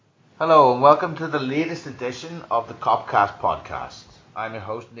Hello and welcome to the latest edition of the Copcast podcast. I'm your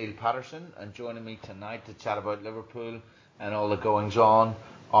host Neil Patterson, and joining me tonight to chat about Liverpool and all the goings on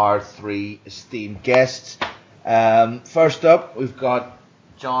are three esteemed guests. First up, we've got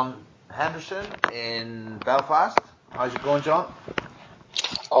John Henderson in Belfast. How's it going, John?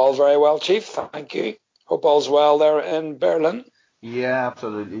 All very well, Chief. Thank you. Hope all's well there in Berlin. Yeah,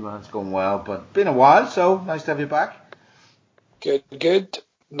 absolutely, man. It's going well, but been a while, so nice to have you back. Good.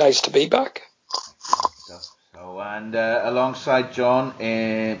 Nice to be back. Alongside John,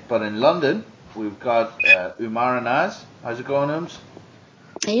 but in London, we've got Umar and Naz. How's it going, Ums?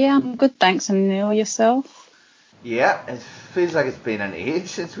 Yeah, I'm good, thanks. And Neil, yourself? Yeah, it feels like it's been an age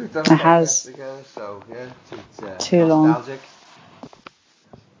since we've done a podcast together, so yeah, it's too nostalgic.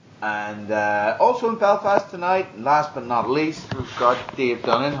 Long. And also in Belfast tonight, last but not least, we've got Dave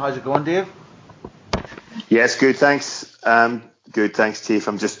Dunnan. How's it going, Dave? Yes, good, thanks. Good, thanks, Chief.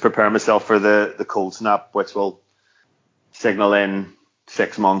 I'm just preparing myself for the cold snap, which will signal in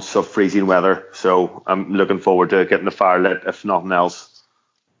 6 months of freezing weather. So I'm looking forward to getting the fire lit, if nothing else.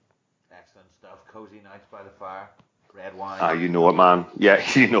 Excellent stuff. Cozy nights by the fire. Red wine. You know it, man. Yeah,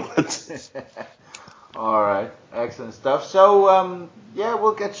 you know it. All right. Excellent stuff. So,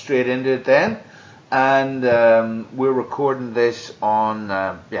 we'll get straight into it then. And we're recording this on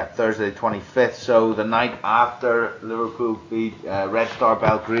Thursday the 25th, so the night after Liverpool beat Red Star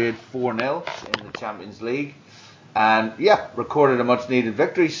Belgrade 4-0 in the Champions League. And recorded a much needed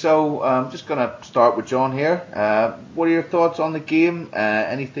victory. So I'm just going to start with John here. What are your thoughts on the game?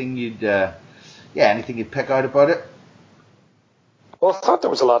 Anything you'd pick out about it? Well, I thought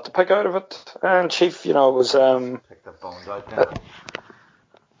there was a lot to pick out of it. And Chief, it was... Pick the bones out there.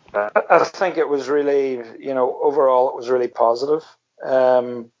 I think it was really, overall it was really positive.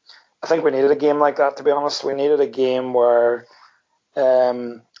 I think we needed a game like that, to be honest. We needed a game where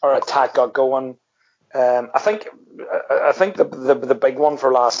our attack got going. I think the big one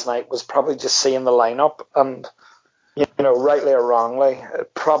for last night was probably just seeing the lineup, and rightly or wrongly,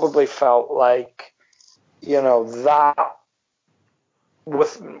 it probably felt like that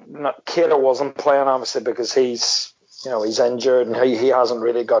with Keita wasn't playing obviously because he's injured and he hasn't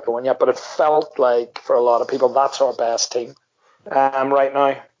really got going yet, but it felt like for a lot of people that's our best team right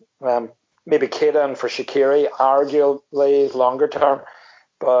now. Maybe Keita and for Shaqiri arguably longer term,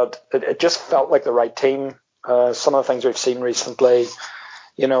 but it just felt like the right team. Some of the things we've seen recently,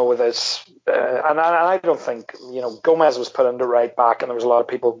 with this, and I don't think, Gomez was put into right back, and there was a lot of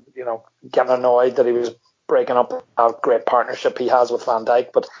people, getting annoyed that he was breaking up a great partnership he has with Van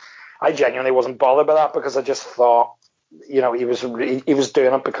Dijk, but I genuinely wasn't bothered by that because I just thought, he was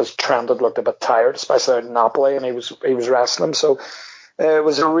doing it because Trent had looked a bit tired, especially at Napoli, and he was resting him. So it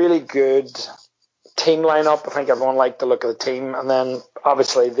was a really good team lineup. I think everyone liked the look of the team, and then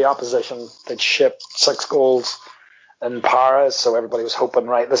obviously the opposition that shipped 6 goals in Paris, so everybody was hoping,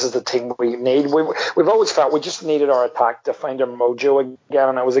 right, this is the team we need. We've always felt we just needed our attack to find our mojo again,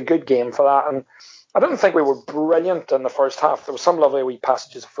 and it was a good game for that. And I didn't think we were brilliant in the first half. There were some lovely wee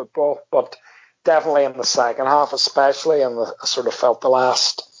passages of football, but definitely in the second half, especially, and I sort of felt the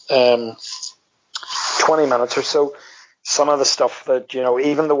last 20 minutes or so, some of the stuff that,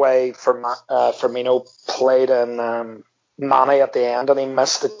 even the way Firmino played in Mane at the end and he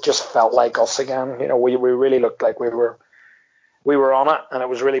missed, it just felt like us again. We really looked like we were on it, and it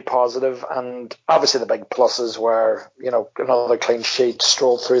was really positive. And obviously the big pluses were, another clean sheet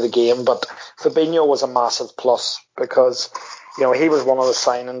strolled through the game, but Fabinho was a massive plus because, he was one of the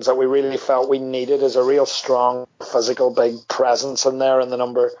signings that we really felt we needed as a real strong, physical, big presence in there in the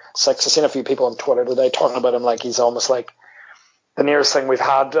number 6. I've seen a few people on Twitter today talking about him like he's almost like the nearest thing we've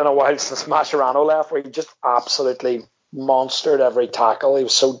had in a while since Mascherano left, where he just absolutely monstered every tackle. He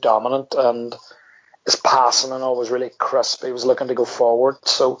was so dominant, and his passing and all was really crisp. He was looking to go forward.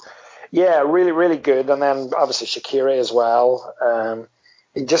 So, really, really good. And then obviously Shaqiri as well.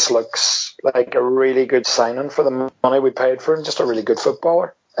 He just looks like a really good signing for the money we paid for him. Just a really good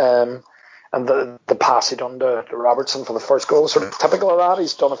footballer. And the pass he done to Robertson for the first goal, sort of typical of that.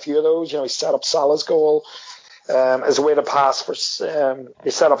 He's done a few of those. He set up Salah's goal as a way to pass for.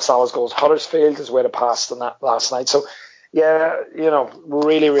 He set up Salah's goal at Huddersfield as a way to pass than that last night. So,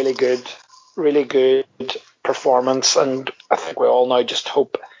 really, really good. Really good performance, and I think we all now just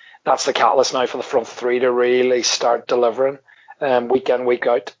hope that's the catalyst now for the front three to really start delivering week in, week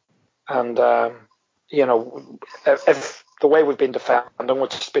out. And if the way we've been defending,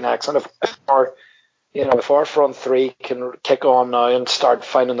 which has been excellent, if our front three can kick on now and start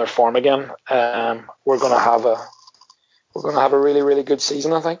finding their form again, we're going to have a really, really good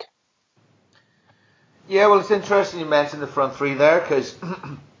season, I think. Yeah, well, it's interesting you mentioned the front three there because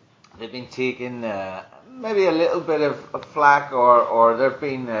they've been taking maybe a little bit of flack, or there have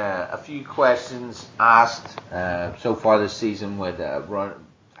been a few questions asked so far this season with round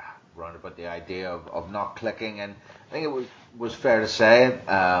about the idea of not clicking, and I think it was fair to say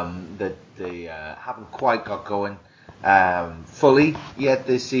that they haven't quite got going fully yet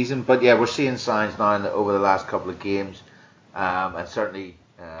this season. But yeah, we're seeing signs now over the last couple of games, and certainly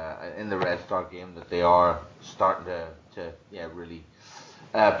in the Red Star game, that they are starting to really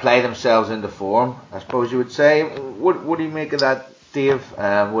play themselves into form, I suppose you would say. What do you make of that, Dave?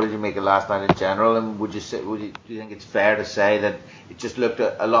 What did you make of last night in general? And do you think it's fair to say that it just looked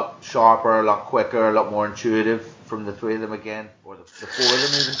a lot sharper, a lot quicker, a lot more intuitive from the three of them again, or the four of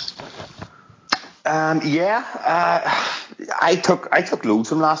them even? I took loads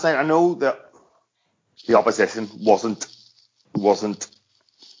from last night. I know that the opposition wasn't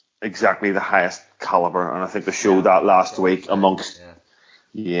exactly the highest caliber, and I think they showed that last week amongst.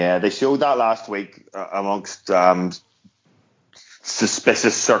 Yeah, they showed that last week amongst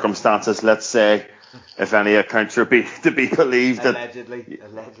suspicious circumstances, let's say, if any accounts are to be believed. Allegedly.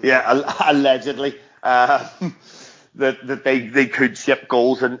 Yeah, allegedly. That they could ship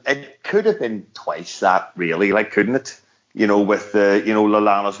goals, and it could have been twice that, really, like, couldn't it? With the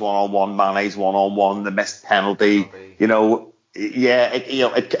Lallana's one-on-one, Mane's one-on-one, the missed penalty.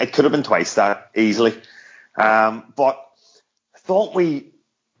 It could have been twice that easily. But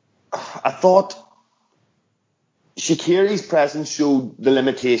I thought Shaqiri's presence showed the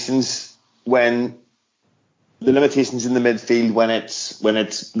limitations in the midfield when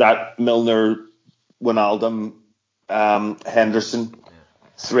it's that Milner, Wijnaldum, Henderson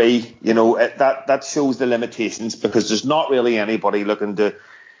three. That shows the limitations, because there's not really anybody looking to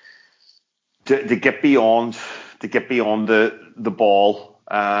get beyond the ball,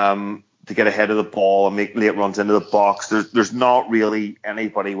 to get ahead of the ball and make late runs into the box. There's not really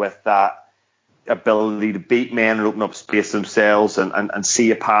anybody with that ability to beat men and open up space themselves and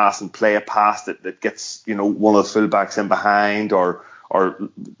see a pass and play a pass that gets one of the fullbacks in behind, or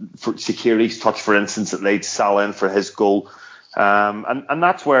for Shaqiri's touch, for instance, that laid Salah in for his goal. And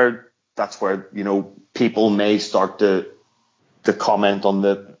that's where people may start to comment on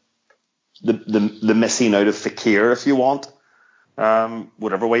the missing out of Fekir, if you want.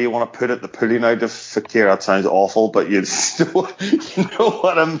 Whatever way you want to put it, the pulling out of Fekir, that sounds awful, but you know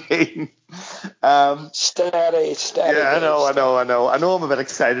what I mean. Steady. Yeah, I know. I'm a bit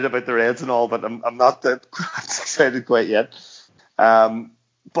excited about the Reds and all, but I'm not that excited quite yet.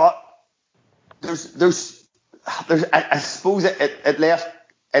 But there's I suppose it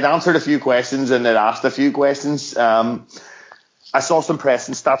answered a few questions, and it asked a few questions. I saw some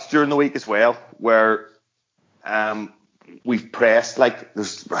pressing stats during the week as well, where we've pressed, like,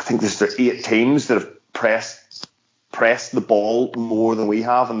 I think there's 8 teams that have pressed the ball more than we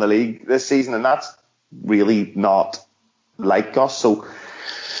have in the league this season, and that's really not like us. So,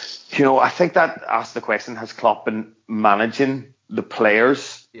 I think that asks the question: has Klopp been managing the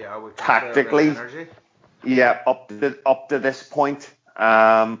players tactically? Up to this point.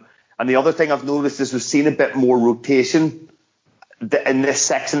 And the other thing I've noticed is we've seen a bit more rotation in this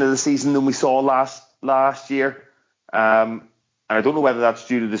section of the season than we saw last year. And I don't know whether that's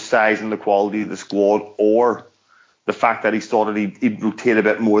due to the size and the quality of the squad, or the fact that he's thought that he'd rotate a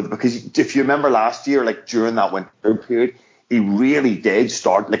bit more. Because if you remember last year, like during that winter period, he really did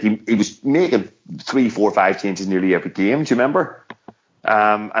start, like he was making 3, 4, 5 changes nearly every game. Do you remember?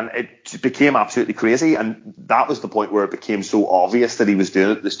 And it became absolutely crazy, and that was the point where it became so obvious that he was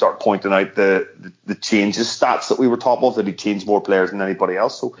doing it. They start pointing out the changes stats that we were top of, that he changed more players than anybody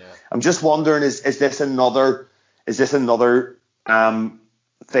else. So I'm just wondering, is this another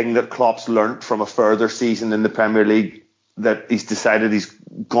thing that Klopp's learnt from a further season in the Premier League, that he's decided he's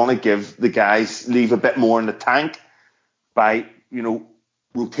going to give the guys, leave a bit more in the tank by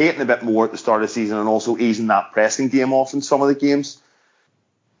rotating a bit more at the start of the season, and also easing that pressing game off in some of the games.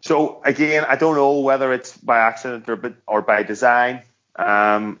 So again, I don't know whether it's by accident or by design.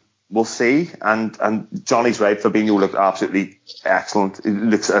 We'll see. And Johnny's right. Fabinho looked absolutely excellent. He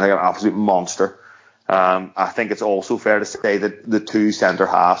looks like an absolute monster. I think it's also fair to say that the 2 centre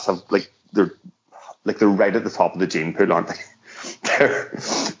halves they're right at the top of the gene pool, aren't they? They're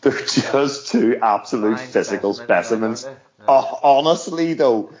just 2 absolute physical specimens. Honestly,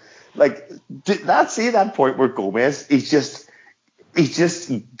 though, that point where Gomez, he just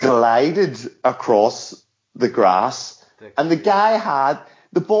glided across the grass, and the guy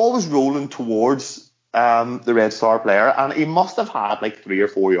the ball was rolling towards the Red Star player, and he must have had like 3 or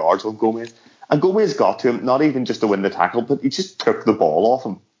 4 yards on Gomez, and Gomez got to him, not even just to win the tackle, but he just took the ball off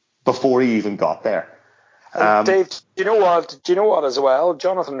him before he even got there. Dave, do you know what? Do you know what as well?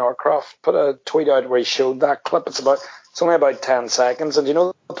 Jonathan Norcroft put a tweet out where he showed that clip. It's only about 10 seconds, and you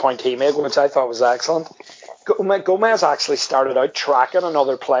know the point he made, which I thought was excellent. Gomez actually started out tracking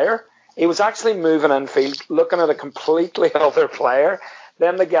another player. He was actually moving infield, looking at a completely other player.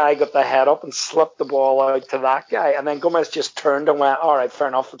 Then the guy got the head up and slipped the ball out to that guy, and then Gomez just turned and went, "All right, fair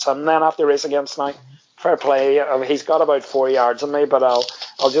enough, it's him." Then after race against now. Fair play. He's got about 4 yards on me, but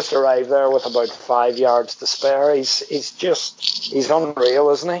I'll just arrive there with about 5 yards to spare. He's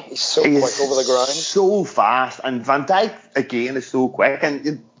unreal, isn't he? He's so quick over the ground. So fast, and Van Dijk again is so quick.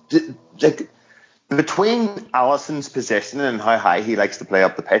 And between Alisson's positioning and how high he likes to play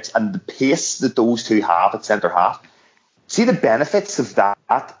up the pitch, and the pace that those two have at centre half, see the benefits of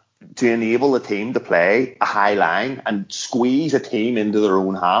that to enable a team to play a high line and squeeze a team into their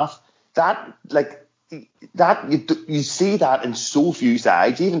own half. You see that in so few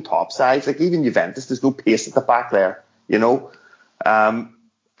sides, even top sides, like even Juventus, there's no pace at the back there, you know.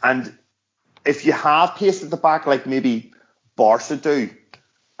 And if you have pace at the back, like maybe Barca do,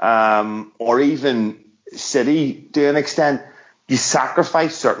 or even City to an extent, you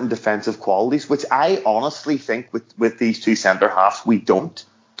sacrifice certain defensive qualities, which I honestly think with these two centre halves we don't.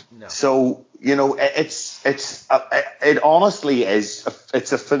 No. So you know, it honestly is.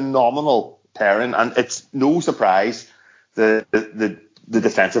 It's a phenomenal pairing, and it's no surprise the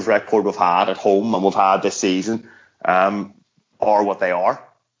defensive record we've had at home and we've had this season are what they are.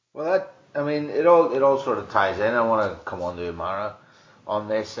 Well, it all sort of ties in. I want to come on to Umara on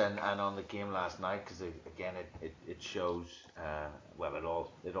this and on the game last night, because again it shows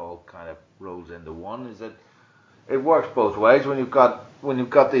it all kind of rolls into one. Is that it works both ways when you've got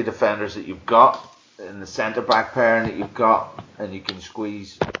the defenders that you've got in the centre back pairing that you've got, and you can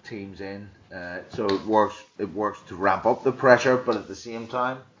squeeze teams in. So it works to ramp up the pressure, but at the same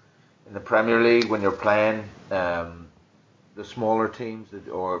time, in the Premier League, when you're playing the smaller teams,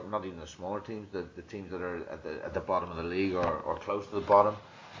 or not even the smaller teams, the teams that are at the bottom of the league or close to the bottom,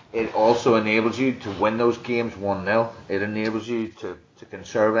 it also enables you to win those games 1-0. It enables you to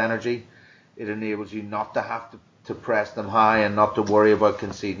conserve energy. It enables you not to have to press them high and not to worry about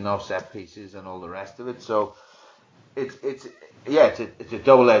conceding off set pieces and all the rest of it. So it's a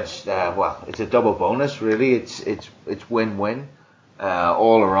double-edged. It's a double bonus really. It's win-win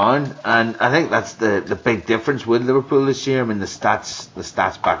all around, and I think that's the big difference with Liverpool this year. I mean, the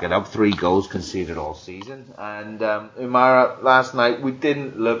stats back it up. 3 goals conceded all season, and Umara last night, we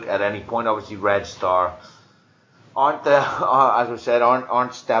didn't look at any point. Obviously, Red Star aren't as we said,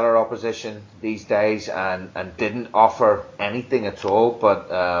 aren't stellar opposition these days, and didn't offer anything at all. But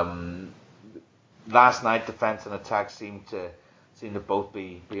last night, defence and attack seemed to both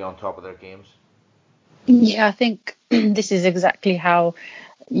be on top of their games. Yeah, I think this is exactly how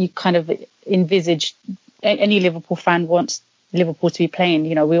you kind of envisage any Liverpool fan wants Liverpool to be playing.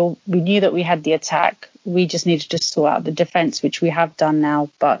 You know, we knew that we had the attack. We just needed to sort out the defence, which we have done now.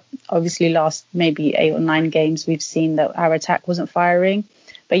 But obviously last maybe 8 or 9 games, we've seen that our attack wasn't firing.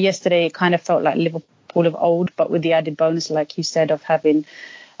 But yesterday it kind of felt like Liverpool of old, but with the added bonus, like you said, of having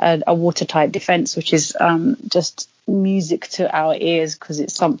a watertight defence, which is just music to our ears, because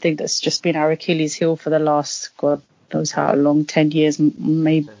it's something that's just been our Achilles heel for the last God knows how long, 10 years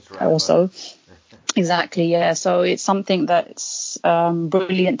maybe or so. Exactly, yeah. So it's something that's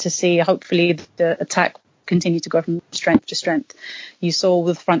brilliant to see. Hopefully the attack continue to go from strength to strength. You saw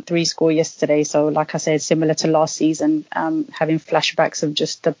with front 3 score yesterday, so like I said, similar to last season, having flashbacks of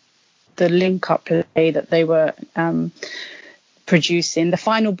just the link up play that they were producing. The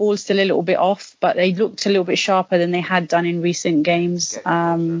final ball's still a little bit off, but they looked a little bit sharper than they had done in recent games.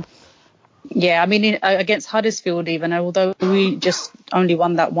 Yeah, I mean, against Huddersfield even, although we just only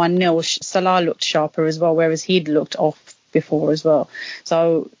won that 1-0, Salah looked sharper as well, whereas he'd looked off before as well.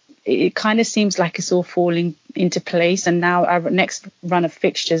 So it kind of seems like it's all falling into place, and now our next run of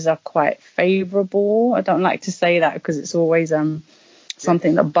fixtures are quite favourable. I don't like to say that because it's always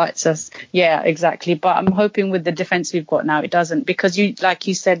something that bites us. Yeah, exactly. But I'm hoping with the defence we've got now, it doesn't, because like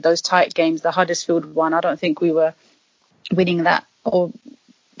you said, those tight games, the Huddersfield one, I don't think we were winning that, or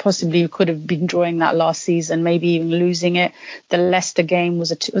possibly could have been drawing that last season, maybe even losing it. The Leicester game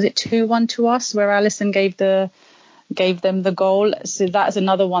was it 2-1 to us, where Alisson gave them the goal. So that's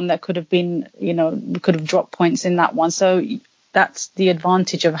another one that could have been, you know, we could have dropped points in that one. So that's the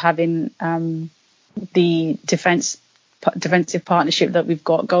advantage of having the defensive partnership that we've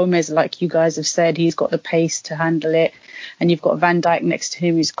got. Gomez, like you guys have said, he's got the pace to handle it, and you've got Van Dijk next to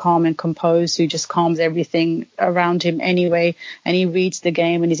him, who's calm and composed, who just calms everything around him anyway, and he reads the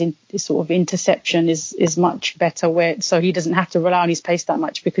game, and his sort of interception is much better, so he doesn't have to rely on his pace that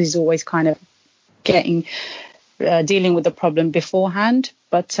much, because he's always kind of dealing with the problem beforehand.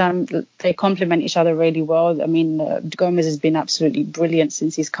 But they complement each other really well. I mean, Gomez has been absolutely brilliant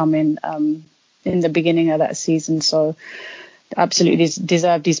since he's come in the beginning of that season. So absolutely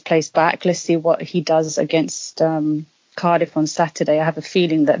deserved his place back. Let's see what he does against Cardiff on Saturday. I have a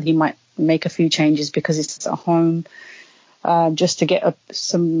feeling that he might make a few changes because it's at home, just to get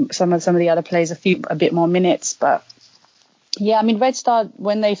some of the other players a bit more minutes. But yeah, I mean, Red Star,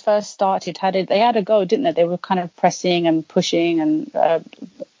 when they first started, they had a go, didn't they? They were kind of pressing and pushing, and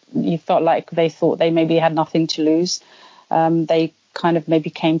you felt like they thought they maybe had nothing to lose. They kind of maybe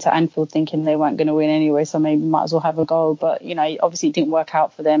came to Anfield thinking they weren't going to win anyway, so maybe might as well have a go. But, you know, obviously it didn't work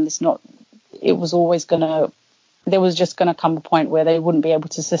out for them. There was just going to come a point where they wouldn't be able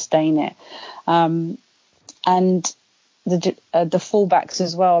to sustain it. And the fullbacks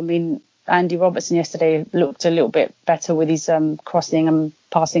as well. I mean, Andy Robertson yesterday looked a little bit better with his crossing and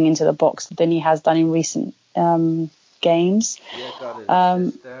passing into the box than he has done in recent games. Yeah, got an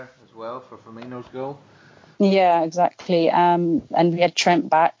assist there as well for Firmino's goal. Yeah, exactly. And we had Trent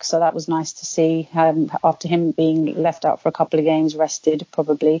back, so that was nice to see after him being left out for a couple of games, rested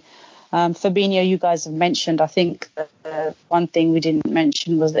probably. Fabinho, you guys have mentioned. I think one thing we didn't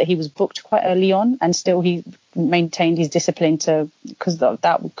mention was that he was booked quite early on, and still he maintained his discipline because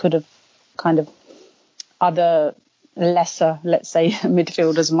that could have kind of other lesser, let's say,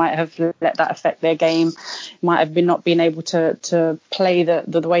 midfielders might have let that affect their game, might have been not being able to play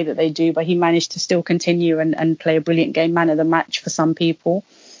the way that they do, but he managed to still continue and play a brilliant game, man of the match for some people.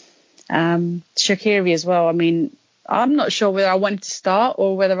 Shaqiri as well. I mean, I'm not sure whether I wanted to start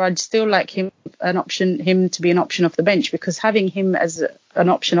or whether I'd still like him to be an option off the bench, because having him as an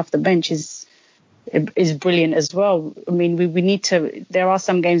option off the bench is brilliant as well. I mean, we need to. There are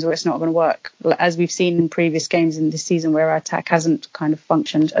some games where it's not going to work, as we've seen in previous games in this season where our attack hasn't kind of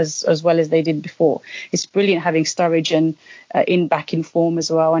functioned as well as they did before. It's brilliant having Sturridge and back in form as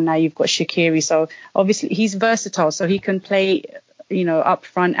well, and now you've got Shaqiri. So obviously he's versatile, so he can play, you know, up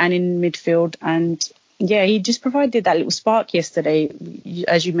front and in midfield. And yeah, he just provided that little spark yesterday.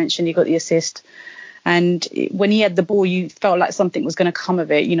 As you mentioned, he got the assist. And when he had the ball, you felt like something was going to come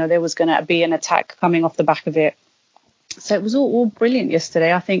of it. You know, there was going to be an attack coming off the back of it. So it was all brilliant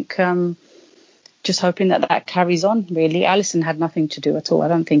yesterday. I think just hoping that carries on, really. Alisson had nothing to do at all. I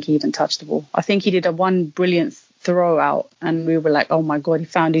don't think he even touched the ball. I think he did one brilliant throw out, and we were like, oh, my God, he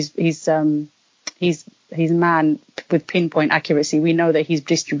found his man with pinpoint accuracy. We know that his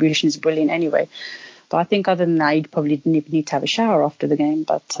distribution is brilliant anyway. But I think other than that, he'd probably didn't need to have a shower after the game.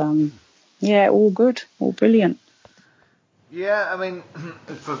 But yeah, all good, all brilliant. Yeah, I mean,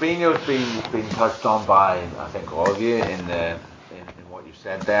 Fabinho's been touched on by, I think, all of you in what you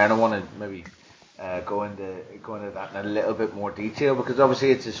said there, and I want to maybe go into that in a little bit more detail, because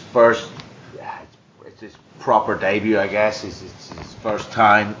obviously it's his first, it's his proper debut, I guess. It's his first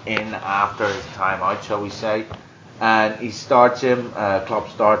time in after his time out, shall we say, and he starts him. Klopp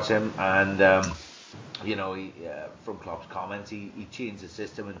starts him, and you know, from Klopp's comments, he changed the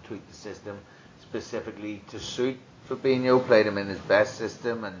system and tweaked the system specifically to suit Fabinho, played him in his best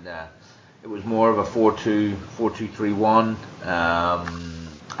system, and it was more of a 4-2-3-1,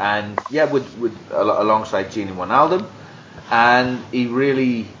 and yeah, with alongside Gini Wijnaldum, and he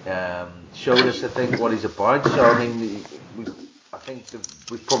really showed us, I think, what he's about. So I mean, I think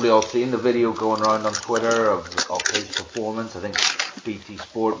we've probably all seen the video going around on Twitter of his performance. I think BT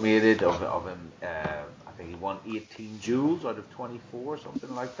Sport made it of him. I think he won 18 duels out of 24,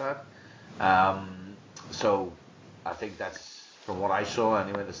 something like that. So I think that's, from what I saw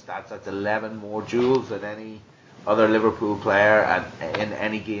anyway, the stats, that's 11 more duels than any other Liverpool player in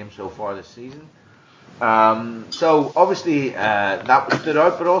any game so far this season. So obviously that stood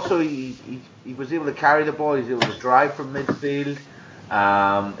out, but also he was able to carry the ball. He was able to drive from midfield.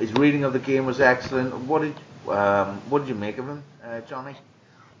 His reading of the game was excellent. What did you make of him, Johnny?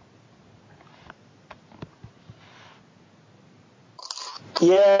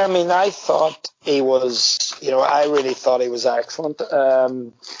 Yeah, I mean, I thought he was, I really thought he was excellent.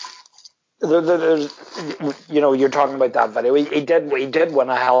 You're talking about that video. He did win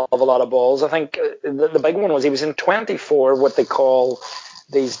a hell of a lot of balls. I think the big one was he was in 24, what they call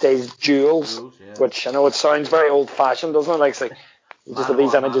these days duels, yeah. Which I know it sounds very old fashioned, doesn't it? Like, you just have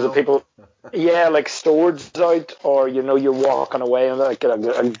these images of people, yeah, like swords out, or you're walking away and like a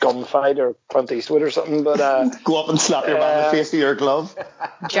gunfight or Clint Eastwood or something. But go up and slap your man in the face with your glove,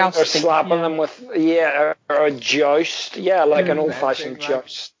 or slapping them with or a joust, yeah, like an old fashioned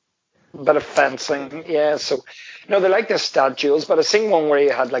joust. Bit of fencing, yeah. So, they like the stat duels, but I seen one where he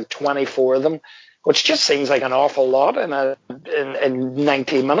had like 24 of them, which just seems like an awful lot in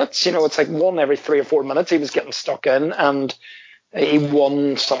 90 minutes. It's like one every 3 or 4 minutes he was getting stuck in, and he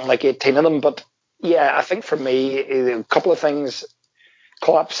won something like 18 of them. But yeah, I think for me, a couple of things.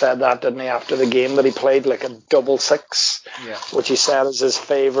 Klopp said that, didn't he, after the game, that he played like a double six, which he said is his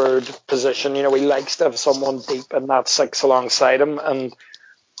favoured position. He likes to have someone deep in that six alongside him, and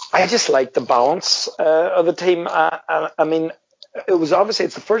I just like the balance of the team. I mean,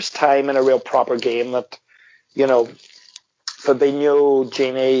 it's the first time in a real proper game that, Fabinho,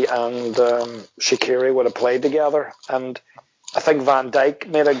 Gini and Shaqiri would have played together. And I think Van Dijk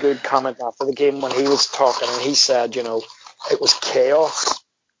made a good comment after the game when he was talking, and he said, it was chaos.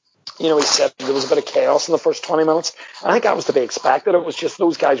 He said there was a bit of chaos in the first 20 minutes. I think that was to be expected. It was just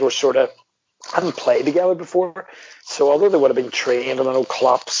those guys were hadn't played together before. So although they would have been trained, and I know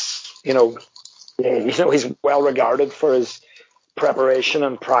Klopp's, he's well regarded for his preparation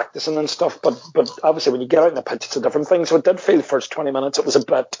and practicing and stuff. But obviously when you get out in the pitch, it's a different thing. So it did feel the first 20 minutes, it was a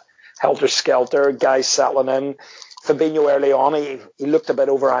bit helter-skelter, guys settling in. Fabinho early on, he looked a bit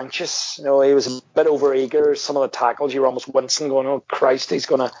over anxious. He was a bit over eager. Some of the tackles, you were almost wincing, going, "Oh Christ, he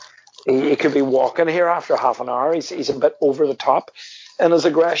could be walking here after half an hour." He's a bit over the top in his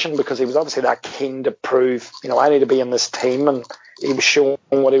aggression, because he was obviously that keen to prove, I need to be in this team, and he was showing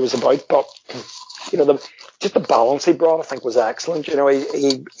what he was about. But just the balance he brought, I think, was excellent.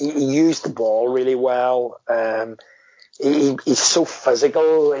 He used the ball really well. He's so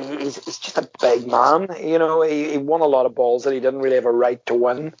physical. He's just a big man. He won a lot of balls that he didn't really have a right to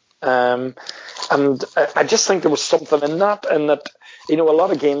win. And I just think there was something in that, and that, a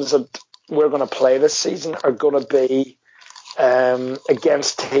lot of games that we're going to play this season are going to be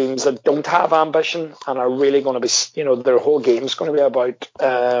against teams that don't have ambition and are really going to be, their whole game is going to be about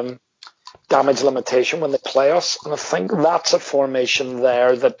damage limitation when they play us. And I think that's a formation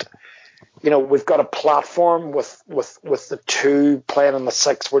there that, we've got a platform with the two playing in the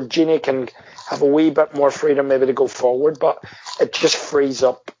six where Gini can have a wee bit more freedom maybe to go forward, but it just frees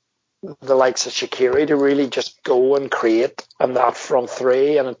up the likes of Shaqiri to really just go and create in that front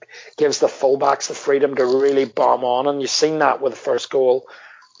three, and it gives the fullbacks the freedom to really bomb on. And you've seen that with the first goal.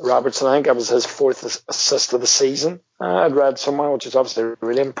 Robertson, I think it was his 4th assist of the season. I'd read somewhere, which is obviously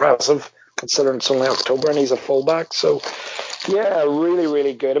really impressive considering it's only October and he's a fullback. So yeah, really,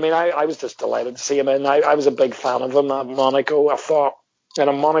 really good. I mean, I was just delighted to see him in. I was a big fan of him at Monaco. I thought in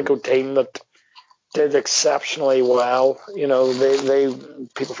a Monaco team that did exceptionally well. They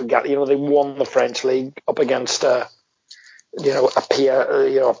people forget, they won the French league up against a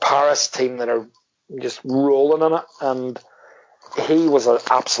Paris team that are just rolling in it, and he was an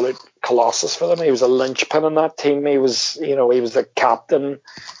absolute colossus for them. He was a linchpin in that team. He was the captain.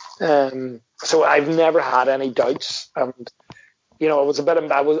 So I've never had any doubts, and I was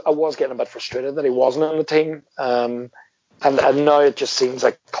getting a bit frustrated that he wasn't in the team. And now it just seems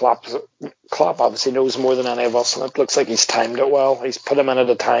like Klopp obviously knows more than any of us, and it looks like he's timed it well. He's put him in at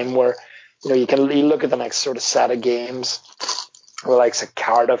a time where, you look at the next sort of set of games, with like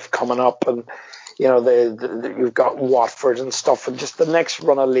Cardiff coming up, and you've got Watford and stuff, and just the next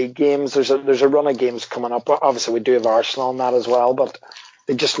run of league games. There's a run of games coming up. Obviously, we do have Arsenal on that as well, but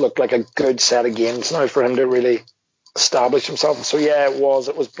they just look like a good set of games now for him to really establish himself. So yeah, it was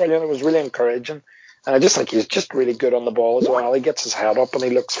brilliant. It was really encouraging. And I just think he's just really good on the ball as well. He gets his head up and he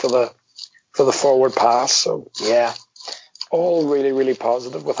looks for the forward pass. So yeah, all really, really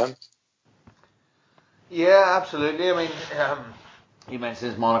positive with him. Yeah, absolutely. I mean, you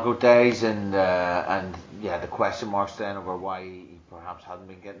mentioned his Monaco days and the question marks then over why he perhaps hadn't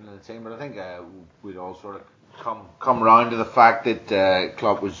been getting in the team. But I think we'd all sort of come round to the fact that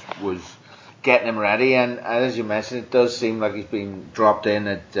Klopp was getting him ready, and as you mentioned, it does seem like he's been dropped in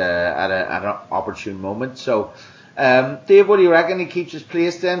at an opportune moment. So, Dave, what do you reckon? He keeps his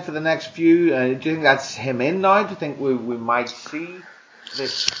place then for the next few? Do you think that's him in now? Do you think we might see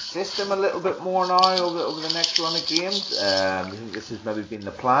this system a little bit more now over the next run of games? Do you think this has maybe been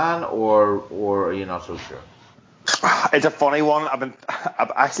the plan, or are you not so sure? It's a funny one.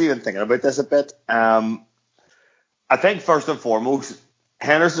 I've actually been thinking about this a bit. I think first and foremost,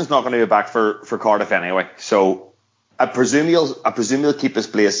 Henderson's not going to be back for Cardiff anyway, so I presume he'll keep his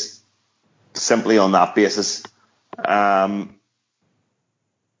place simply on that basis.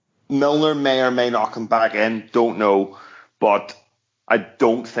 Milner may or may not come back in, don't know, but I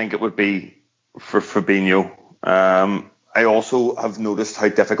don't think it would be for Fabinho. I also have noticed how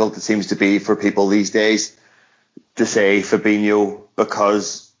difficult it seems to be for people these days to say Fabinho,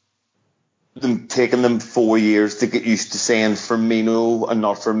 because taking them 4 years to get used to saying Firmino and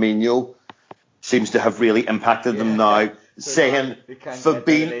not Firmino seems to have really impacted them now. saying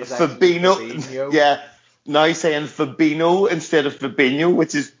Fabinho. Yeah, now saying Fabinho instead of Fabinho,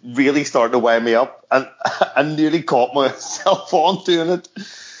 which is really starting to wind me up, and I nearly caught myself on doing it.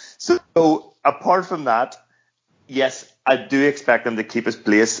 So apart from that, yes, I do expect him to keep his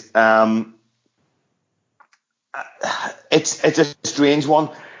place. It's a strange one.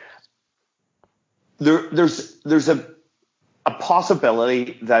 There's a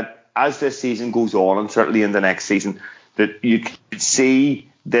possibility that as this season goes on, and certainly in the next season, that you could see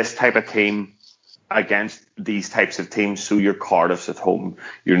this type of team against these types of teams. So your Cardiffs at home,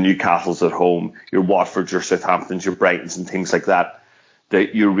 your Newcastles at home, your Watfords, your Southamptons, your Brightons and things like that,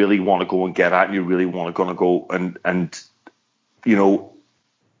 that you really want to go and get at, and you really want to go and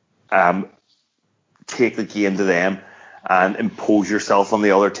take the game to them and impose yourself on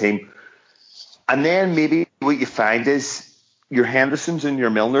the other team. And then maybe what you find is your Hendersons and your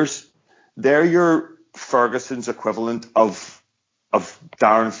Milners, they're your Ferguson's equivalent of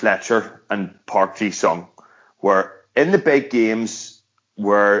Darren Fletcher and Park Ji-sung, where in the big games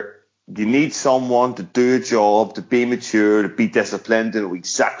where you need someone to do a job, to be mature, to be disciplined, to know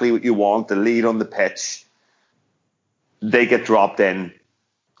exactly what you want, to lead on the pitch, they get dropped in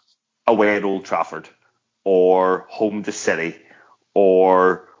away at Old Trafford or home to City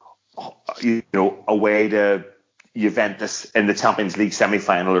or away to Juventus in the Champions League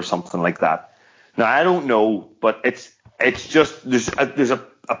semi-final or something like that. Now I don't know, but it's just there's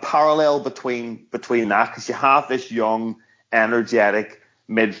a parallel between that, because you have this young, energetic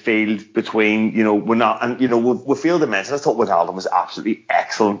midfield between with field dimension. I thought Wijnaldum was absolutely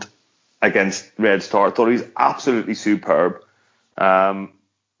excellent against Red Star. I thought he was absolutely superb.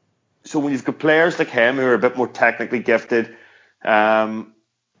 So when you've got players like him who are a bit more technically gifted,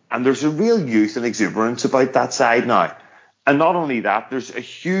 and there's a real youth and exuberance about that side now. And not only that, there's a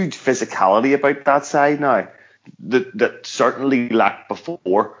huge physicality about that side now that certainly lacked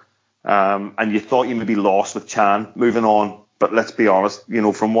before. And you thought you may be lost with Chan moving on. But let's be honest,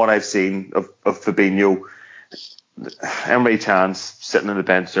 from what I've seen of Fabinho, Emre Can's sitting on the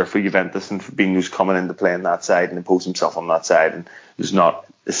bench there for Juventus, and Fabinho's coming in to play on that side and impose himself on that side. And it's not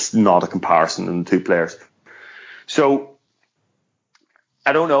a comparison in the two players. So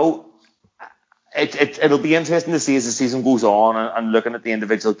I don't know. It'll be interesting to see as the season goes on and looking at the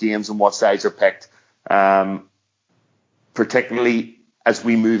individual games and what sides are picked, particularly as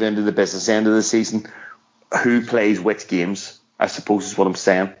we move into the business end of the season. Who plays which games, I suppose, is what I'm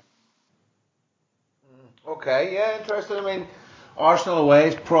saying. Okay, yeah, interesting. I mean, Arsenal away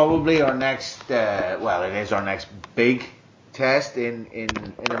is probably our next, it is our next big test in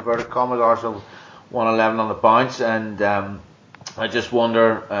inverted commas. Arsenal 1-11 on the bounce, and I just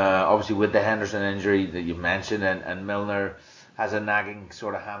wonder, obviously with the Henderson injury that you mentioned, and Milner has a nagging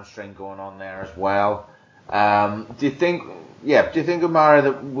sort of hamstring going on there as well. Do you think, Umara,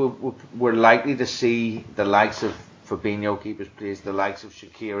 that we're likely to see the likes of Fabinho keep his place, the likes of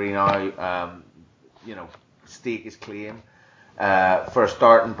Shaqiri now, stake his claim for a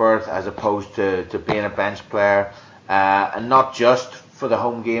starting berth as opposed to being a bench player, and not just for the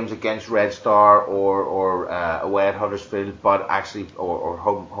home games against Red Star or away at Huddersfield, but actually or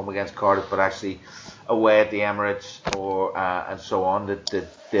home against Cardiff, but actually away at the Emirates or and so on.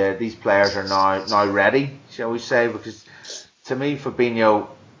 That these players are now ready, shall we say? Because to me, Fabinho,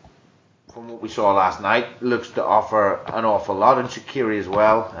 from what we saw last night, looks to offer an awful lot, and Shaqiri as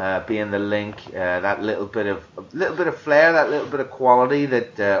well, being the link, that little bit of flair, that little bit of quality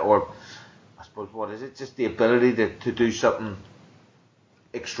that, or I suppose what is it? Just the ability to do something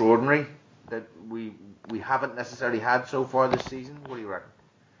extraordinary that we haven't necessarily had so far this season. What do you reckon?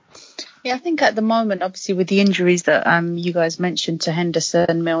 Yeah, I think at the moment, obviously with the injuries that you guys mentioned to Henderson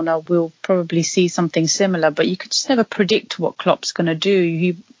and Milner, we'll probably see something similar. But you could just never predict what Klopp's going to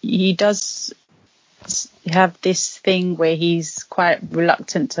do. He does have this thing where he's quite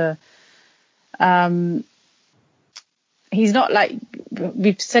reluctant to. He's not like,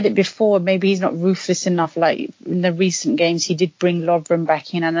 we've said it before, maybe he's not ruthless enough. Like in the recent games, he did bring Lovren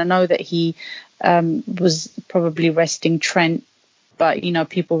back in, and I know that he was probably resting Trent. But,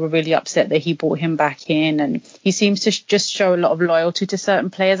 people were really upset that he brought him back in, and he seems to just show a lot of loyalty to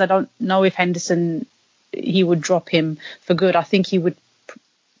certain players. I don't know if Henderson, he would drop him for good. I think he would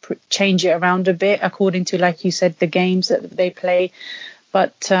change it around a bit according to, like you said, the games that they play.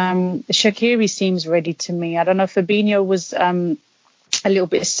 But Shaqiri seems ready to me. I don't know, Fabinho was a little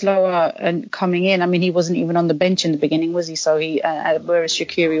bit slower and coming in. I mean, he wasn't even on the bench in the beginning, was he? So whereas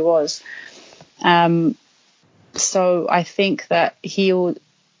Shaqiri was. So I think that he'll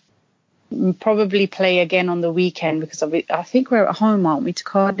probably play again on the weekend because I think we're at home, aren't we, to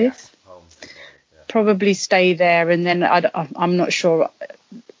Cardiff? Yeah, home. probably stay there, and then I'm not sure.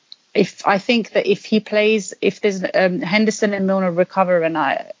 I think that if he plays, if there's Henderson and Milner recover, and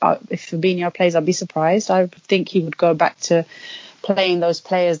if Fabinho plays, I'd be surprised. I think he would go back to playing those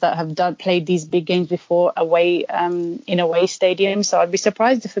players that have played these big games before away in away stadiums. So I'd be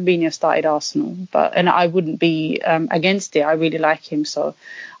surprised if Fabinho started Arsenal, and I wouldn't be against it. I really like him, so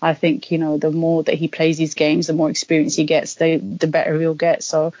I think the more that he plays these games, the more experience he gets, the better he'll get.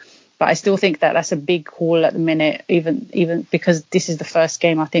 So. But I still think that that's a big call at the minute, even because this is the first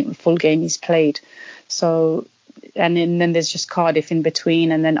game, I think, the full game he's played. So, and then there's just Cardiff in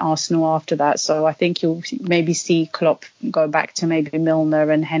between, and then Arsenal after that. So I think you'll maybe see Klopp go back to maybe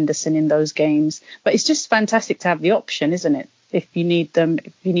Milner and Henderson in those games. But it's just fantastic to have the option, isn't it? If you need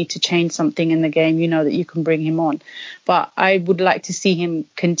to change something in the game, that you can bring him on. But I would like to see him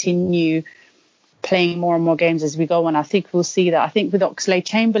continue playing more and more games as we go on. I think we'll see that. I think with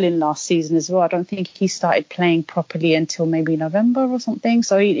Oxlade-Chamberlain last season as well, I don't think he started playing properly until maybe November or something.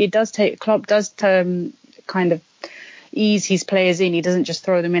 So Klopp does kind of ease his players in. He doesn't just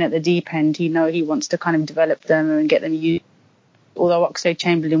throw them in at the deep end. He wants to kind of develop them and get them used. Although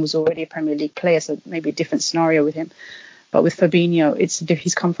Oxlade-Chamberlain was already a Premier League player, so maybe a different scenario with him. But with Fabinho,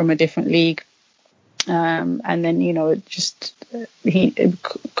 he's come from a different league. And then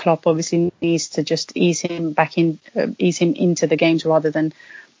Klopp obviously needs to just ease him into the games rather than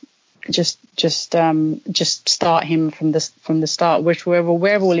just start him from the start. Which we're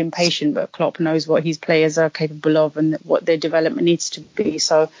all impatient, but Klopp knows what his players are capable of and what their development needs to be.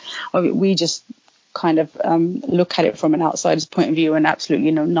 So we just kind of look at it from an outsider's point of view and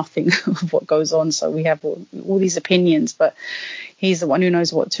absolutely know nothing of what goes on. So we have all these opinions, but he's the one who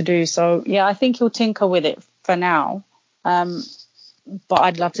knows what to do. So yeah, I think he'll tinker with it for now. But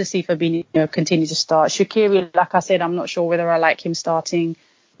I'd love to see Fabinho continue to start. Shaqiri, like I said, I'm not sure whether I like him starting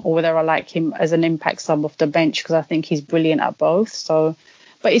or whether I like him as an impact sub off the bench, because I think he's brilliant at both. So,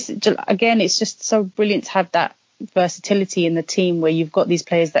 but it's just so brilliant to have that versatility in the team where you've got these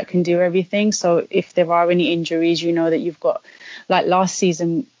players that can do everything. So if there are any injuries, that you've got, like last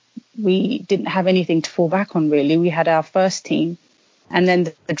season, we didn't have anything to fall back on really. We had our first team, and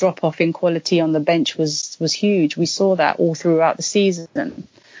then the drop off in quality on the bench was huge. We saw that all throughout the season.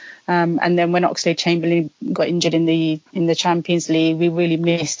 And then when Oxlade-Chamberlain got injured in the Champions League, we really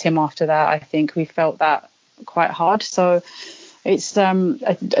missed him after that. I think we felt that quite hard. So it's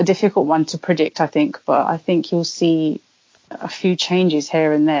a difficult one to predict, I think. But I think you'll see a few changes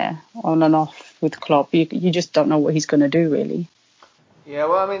here and there, on and off with Klopp. You just don't know what he's going to do, really. Yeah,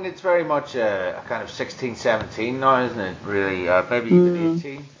 well, I mean, it's very much a kind of 16-17 now, isn't it? Really, maybe even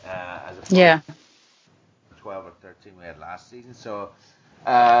 18, as opposed to 12 or 13 we had last season. So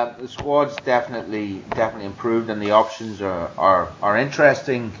the squad's definitely improved, and the options are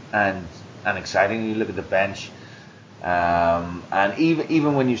interesting and exciting. You look at the bench, and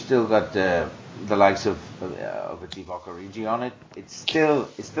even when you still got the likes of a Divock Origi on it, it's still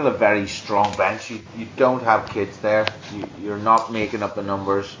a very strong bench. You don't have kids there. You're not making up the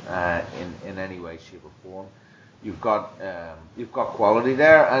numbers in any way, shape or form. You've got quality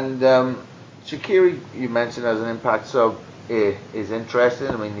there, and Shaqiri, you mentioned as an impact sub, is interesting.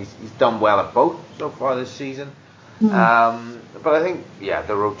 I mean, he's done well at both so far this season. But I think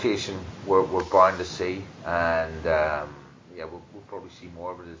the rotation we're bound to see, and we'll probably see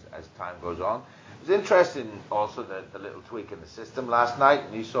more of it as time goes on. It was interesting also the little tweak in the system last night,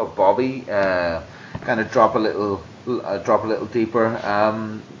 and you saw Bobby kind of drop a little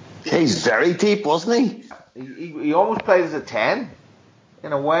deeper. He's very deep, wasn't he? He almost played as a 10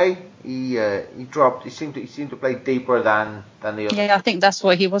 in a way. He dropped. He seemed to play deeper than the other. Yeah, I think that's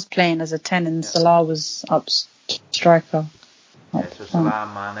what he was playing as a 10, and Salah was up striker. Yeah, so Salah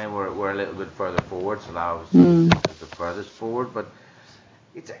and Mane were a little bit further forward. Salah was the furthest forward, but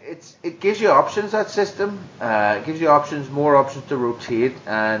it gives you options, that system. It gives you more options to rotate,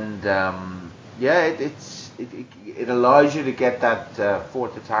 and it allows you to get that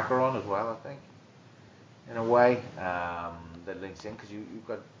fourth attacker on as well, I think, in a way, that links in, because you've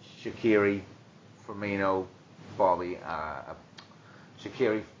got Shaqiri, Firmino, Bobby,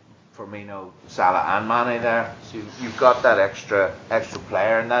 Shaqiri, Firmino, Salah and Mane there, so you've got that extra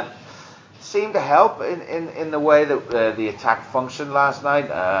player, and that seemed to help in the way that the attack functioned last night.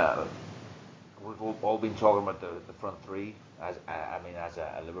 We've all been talking about the front three as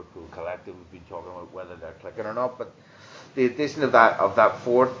a Liverpool collective. We've been talking about whether they're clicking or not, but the addition of that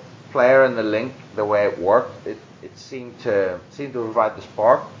fourth player and the link, the way it worked, it seemed to provide the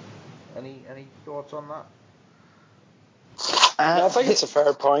spark. Any thoughts on that? I think it's a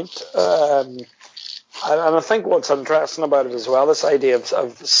fair point. And I think what's interesting about it as well, this idea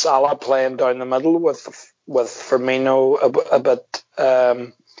of Salah playing down the middle with Firmino a bit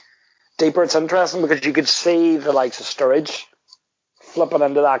deeper. It's interesting because you could see the likes of Sturridge flipping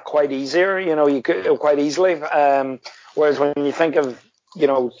into that quite easier. You could quite easily. Whereas when you think of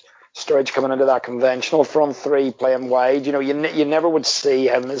Sturridge coming into that conventional front three playing wide, you never would see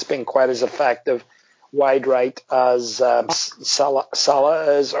him as being quite as effective wide right as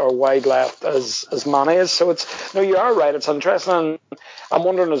Salah is, or wide left as Mane is. So you are right. It's interesting. And I'm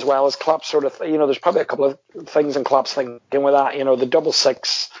wondering as well, as Klopp sort of, there's probably a couple of things in Klopp's thinking with that. The double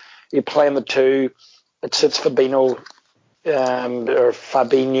six, you play in the two, it suits Fabinho, or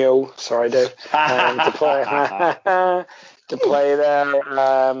Fabinho, sorry, Dave, to play there,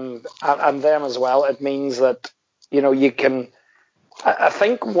 and them as well. It means that you can. I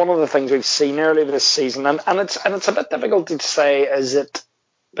think one of the things we've seen early this season, and it's a bit difficult to say, is it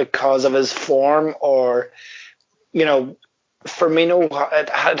because of his form, or Firmino,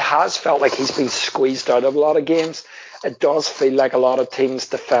 it has felt like he's been squeezed out of a lot of games. It does feel like a lot of teams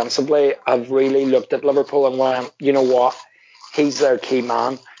defensively have really looked at Liverpool and went, you know what, he's their key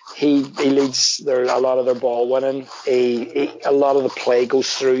man. He leads a lot of their ball winning. A lot of the play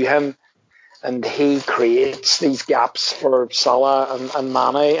goes through him, and he creates these gaps for Salah and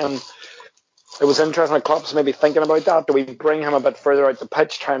Mane. And it was interesting that Klopp's maybe thinking about that. Do we bring him a bit further out the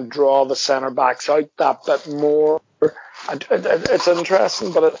pitch, try and draw the centre backs out that bit more? It's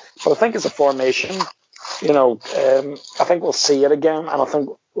interesting, but I think as a formation, I think we'll see it again. And I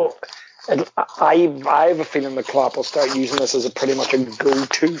think, I have a feeling that Klopp will start using this as pretty much a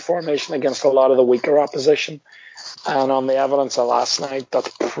go-to formation against a lot of the weaker opposition. And on the evidence of last night,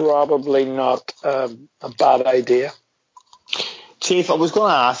 that's probably not a bad idea. Chief, I was going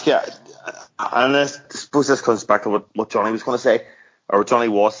to ask you, and I suppose this comes back to what Johnny was going to say, or what Johnny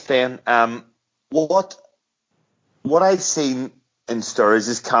was saying. What I've seen in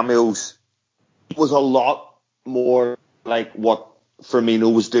Sturridge's cameos was a lot more like what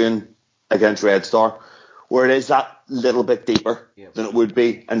Firmino was doing against Red Star, where it is that little bit deeper than it would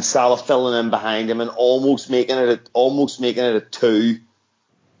be, and Salah filling in behind him and almost making it a two,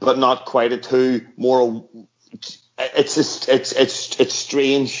 but not quite a two. It's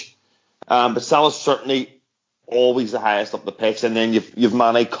strange, but Salah's certainly always the highest up the pitch, and then you've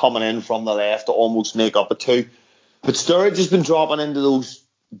Mane coming in from the left to almost make up a two. But Sturridge has been dropping into those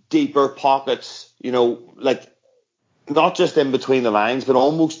deeper pockets, like not just in between the lines, but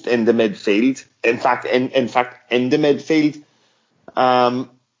almost in the midfield. In fact, in the midfield. And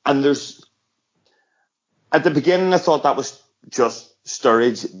there's, at the beginning, I thought that was just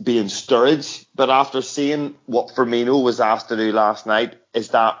Sturridge being Sturridge, but after seeing what Firmino was asked to do last night,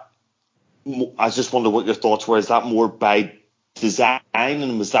 I just wonder what your thoughts were. Is that more by design,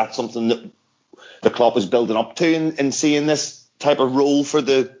 and was that something that the club was building up to in seeing this type of role for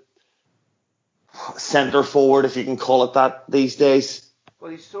the centre forward, if you can call it that these days?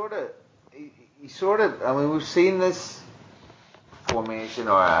 Well, he sort of, I mean, we've seen this formation,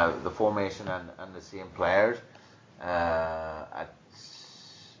 or the formation and the same players at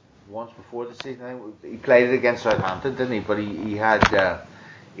once before the season. He played it against Southampton, didn't he? But he had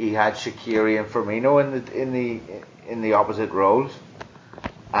Shaqiri and Firmino in the opposite roles,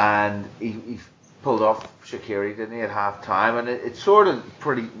 and he pulled off Shaqiri, didn't he, at half time? And it's sort of it's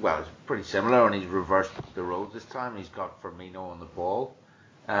pretty similar, and he's reversed the roles this time. He's got Firmino on the ball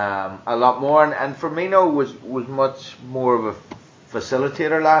a lot more, and Firmino was much more of a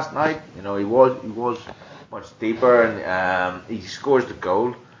facilitator last night. He was much deeper, and he scores the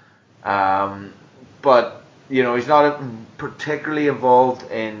goal. But he's not particularly involved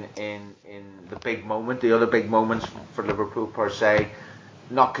in the big moment, the other big moments for Liverpool per se.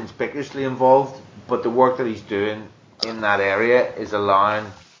 Not conspicuously involved, but the work that he's doing in that area is allowing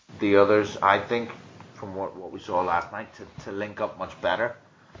the others, I think, from what we saw last night, to link up much better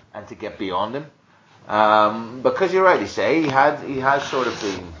and to get beyond him. Because you're right to say he has sort of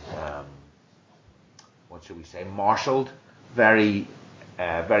been marshalled very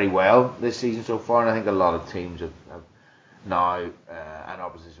very well this season so far, and I think a lot of teams have now and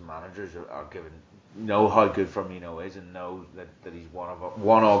opposition managers are know how good Firmino is, and know that he's one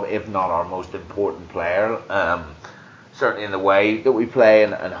of if not our most important player, certainly in the way that we play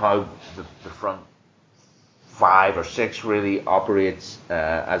and how the front 5 or 6 really operates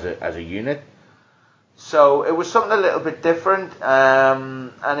as a unit. So it was something a little bit different,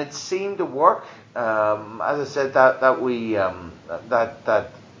 and it seemed to work. As I said, that we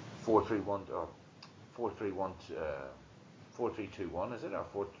that 4-3-1 or 4-3-1 4-3-2-1, is it, or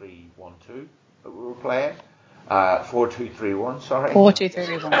 4-3-1-2 that we were playing? 4-2-3-1. Sorry.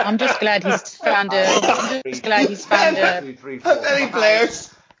 4-2-3-1. I'm just glad he's found a. I'm just glad he's found a. 2, 3, 4, How many 5.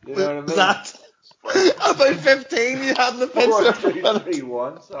 players You know what I mean? was that? About 15 you had in the picture.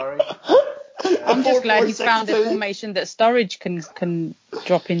 4-2-3-1. Sorry. I'm just glad he's 4-4-6-2. found a formation that Sturridge can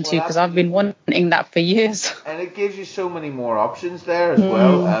drop into, Well, because I've been wanting that for years. And it gives you so many more options there as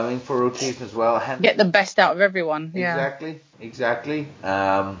well. I mean, for rotation as well. Get the best out of everyone. Yeah. Exactly.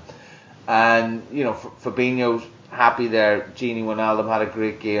 And you know, Fabinho's happy there. Gini Wijnaldum had a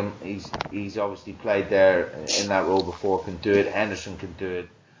great game. He's obviously played there in that role before. Can do it. Henderson can do it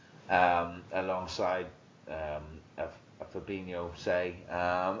alongside Fabinho. Say.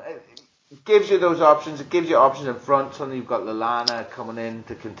 It gives you those options. It gives you options in front. Suddenly you've got Lallana coming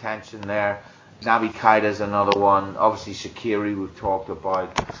into contention there. Naby Keita's another one. Obviously Shaqiri we've talked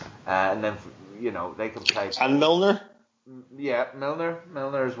about, and then you know they can play. And Milner. Yeah,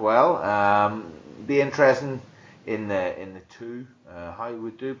 Milner as well. Be interesting in the two how he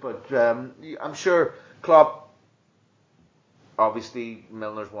would do, but I'm sure Klopp. Obviously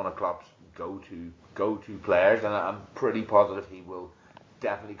Milner's one of Klopp's go-to players, and I'm pretty positive he will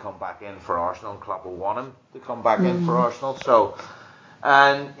definitely come back in for Arsenal, and Klopp will want him to come back in for Arsenal. So,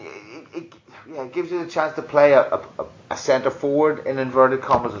 and it gives you the chance to play a centre forward in inverted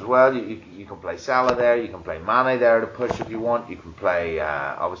commas as well. You can play Salah there, you can play Mane there to push if you want. You can play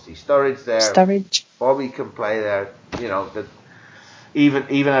obviously Sturridge there. Bobby can play there. You know that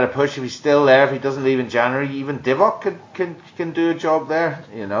even at a push, if he's still there, if he doesn't leave in January, even Divock can do a job there.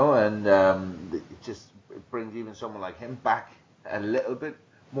 You know, and it brings even someone like him back a little bit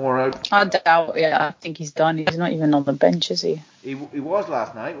more out. I doubt. Yeah, I think he's done. He's not even on the bench, is he? He was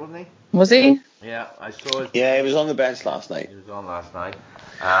last night, wasn't he? Was he? Yeah, I saw it. Yeah, he was on the bench last night. He was on last night.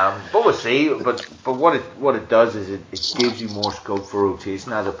 But we'll see. But what it does is it gives you more scope for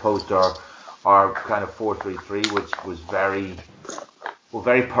rotation as opposed to our kind of 4-3-3, which was very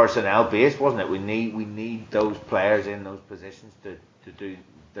personnel based, wasn't it? We need those players in those positions to do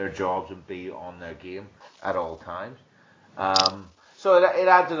their jobs and be on their game at all times. So it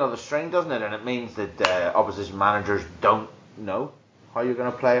adds another string, doesn't it? And it means that opposition managers don't know how you're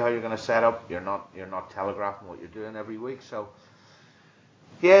going to play, how you're going to set up. You're not telegraphing what you're doing every week. So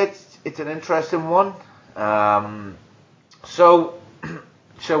yeah, it's an interesting one. So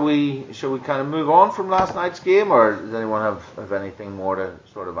shall we kind of move on from last night's game, or does anyone have anything more to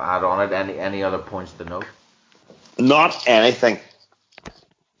sort of add on it? Any other points to note? Not anything.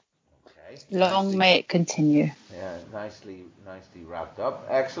 Long may it continue. Yeah, nicely wrapped up.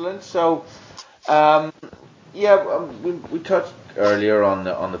 Excellent. So, we touched earlier on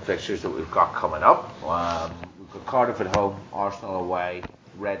the fixtures that we've got coming up. We've got Cardiff at home, Arsenal away,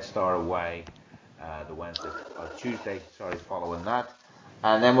 Red Star away, the Tuesday following that,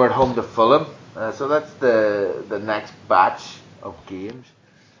 and then we're at home to Fulham. So that's the next batch of games.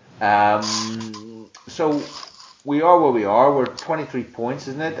 So. We are where we are. We're 23 points,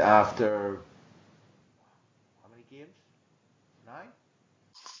 isn't it? After how many games? 9?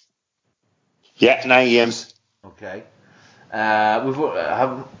 Yeah, 9 games. Okay.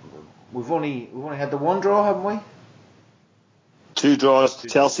 We've only had the one draw, haven't we? 2 draws,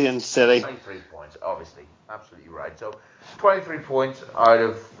 Chelsea and City. 23 points, obviously, absolutely right. So 23 points out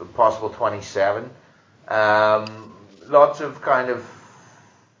of the possible 27. Lots of kind of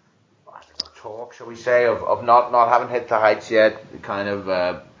talk, shall we say, of not having hit the heights yet, kind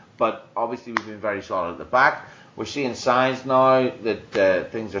of, but obviously we've been very solid at the back. We're seeing signs now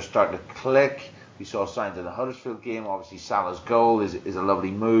that things are starting to click. We saw signs in the Huddersfield game. Obviously Salah's goal is a lovely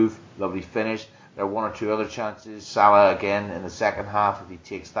move, lovely finish. There are 1 or 2 other chances. Salah again in the second half, if he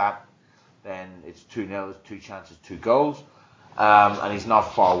takes that, then it's 2-0, it's 2 chances, 2 goals. And he's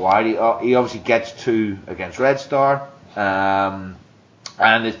not far wide. He obviously gets 2 against Red Star.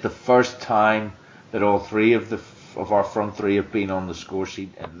 And it's the first time that all 3 of our front 3 have been on the score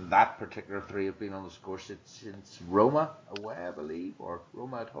sheet, and that particular 3 have been on the score sheet since Roma away, I believe, or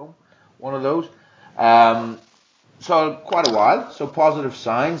Roma at home, one of those. So quite a while. So positive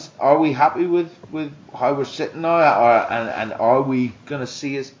signs. Are we happy with how we're sitting now, and are we going to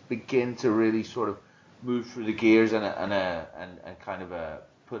see us begin to really sort of move through the gears and kind of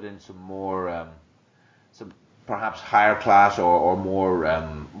put in some more some perhaps higher class or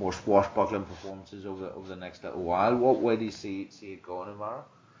more swashbuckling performances over the next little while? What way do you see it going, Amara?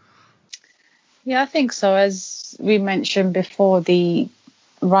 Yeah, I think so. As we mentioned before, the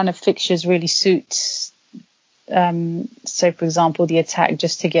run of fixtures really suits. So, for example, the attack,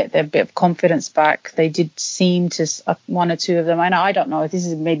 just to get their bit of confidence back. They did seem to, 1 or 2 of them. I don't know. This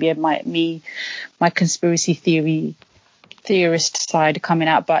is maybe my conspiracy theory theorist side coming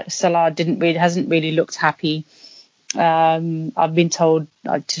out, but Salah hasn't really looked happy. I've been told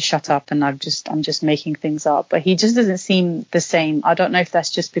to shut up, and I'm just making things up, but he just doesn't seem the same. I don't know if that's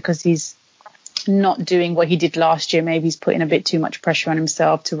just because he's not doing what he did last year. Maybe he's putting a bit too much pressure on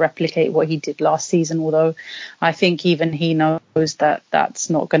himself to replicate what he did last season, although I think even he knows that that's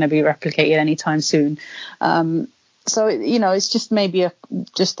not going to be replicated anytime soon. So, it's just maybe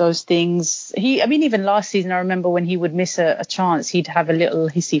just those things. Even last season, I remember when he would miss a chance, he'd have a little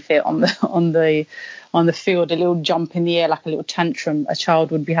hissy fit on the field, a little jump in the air, like a little tantrum a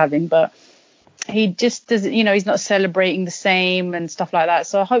child would be having. But he just doesn't, he's not celebrating the same and stuff like that.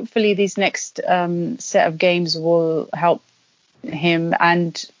 So hopefully these next set of games will help him.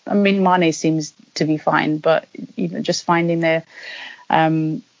 And Mane seems to be fine, but just finding the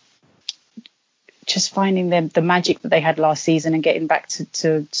magic that they had last season and getting back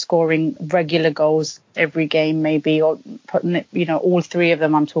to scoring regular goals every game, maybe, or putting all three of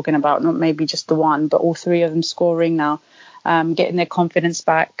them I'm talking about, not maybe just the one, but all three of them scoring now. Getting their confidence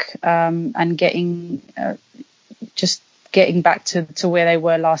back, and getting back to where they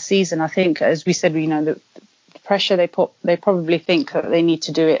were last season. I think, as we said, the pressure they probably think that they need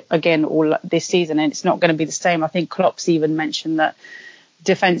to do it again all this season, and it's not going to be the same. I think Klopp's even mentioned that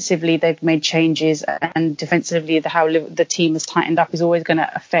defensively they've made changes, and defensively how the team has tightened up is always going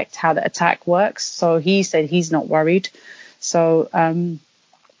to affect how the attack works. So he said he's not worried. So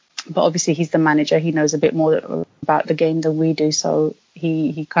but obviously he's the manager. He knows a bit more about the game than we do. So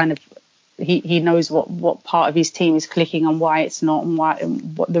he knows what part of his team is clicking and why it's not, and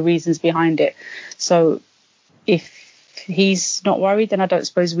what the reasons behind it. So if he's not worried, then I don't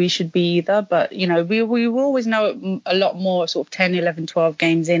suppose we should be either. But, we will always know a lot more sort of 10, 11, 12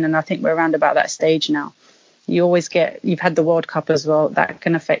 games in. And I think we're around about that stage now. You've had the World Cup as well. That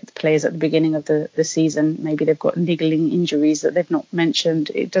can affect players at the beginning of the season. Maybe they've got niggling injuries that they've not mentioned.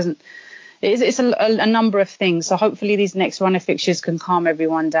 It's a number of things. So hopefully these next run of fixtures can calm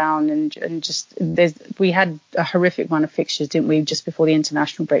everyone down. And just, we had a horrific run of fixtures, didn't we? Just before the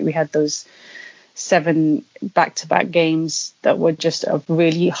international break, we had those 7 back-to-back games that were just of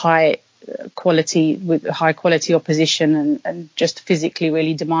really high quality, with high quality opposition, and just physically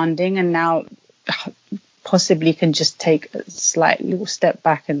really demanding. And now possibly can just take a slight little step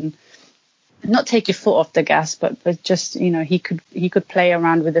back and not take your foot off the gas, but just, he could play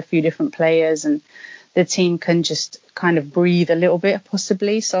around with a few different players, and the team can just kind of breathe a little bit,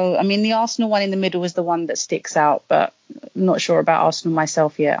 possibly. So, the Arsenal one in the middle is the one that sticks out, but I'm not sure about Arsenal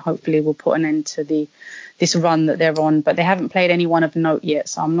myself yet. Hopefully we'll put an end to this run that they're on, but they haven't played anyone of note yet,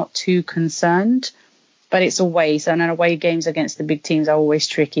 so I'm not too concerned. But it's always, and away games against the big teams are always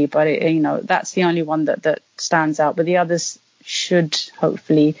tricky, but that's the only one that stands out. But the others should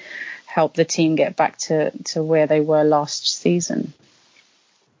hopefully help the team get back to where they were last season.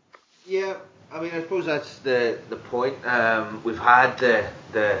 Yeah, I suppose that's the point. We've had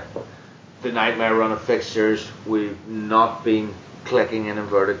the nightmare run of fixtures. We've not been clicking in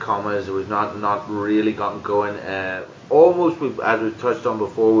inverted commas. We've not really gotten going. Almost, as we've touched on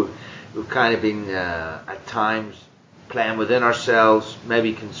before, we've kind of been at times playing within ourselves,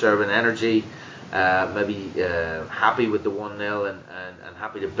 maybe conserving energy, maybe happy with the 1-0 and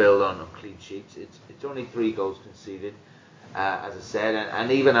happy to build on clean sheets. It's only 3 goals conceded, as I said,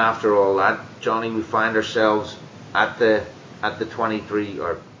 and even after all that, Johnny, we find ourselves at the 23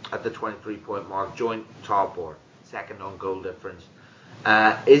 or at the 23-point mark, joint top or second on goal difference.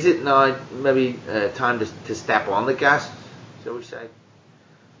 Is it now maybe time to step on the gas, shall we say?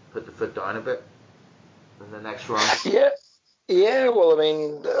 Put the foot down a bit in the next round? Yeah. Well,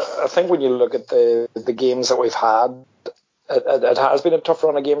 I think when you look at the games that we've had, it has been a tough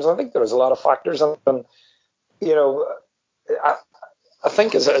run of games. I think there's a lot of factors, and I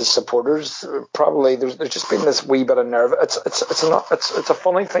think as supporters, probably there's just been this wee bit of nerve. It's a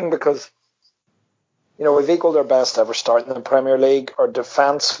funny thing because we've equalled our best ever start in the Premier League. Our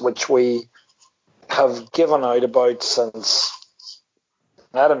defence, which we have given out about since,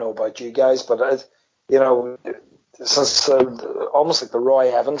 I don't know about you guys, but since almost like the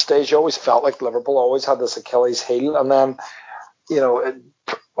Roy Evans days, you always felt like Liverpool always had this Achilles heel, and then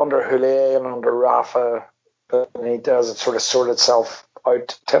under Houllier and under Rafa Benitez, it sort of sorted itself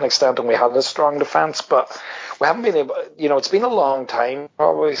out to an extent, and we had a strong defence, but we haven't been able. It's been a long time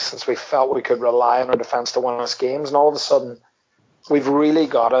probably since we felt we could rely on our defence to win us games, and all of a sudden we've really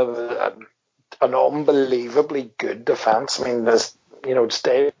got an unbelievably good defence. There's, as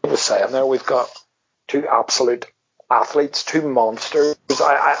Dave was saying there, we've got 2 absolute athletes, 2 monsters.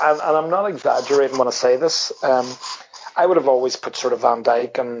 And I'm not exaggerating when I say this. I would have always put sort of Van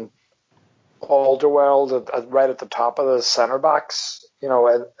Dijk and Alderweireld right at the top of the centre backs, in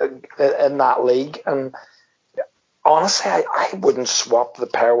that league. And honestly, I wouldn't swap the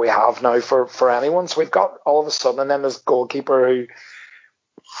pair we have now for anyone. So we've got all of a sudden, and then this goalkeeper who.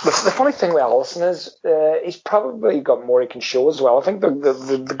 The funny thing with Alisson is he's probably got more he can show as well. I think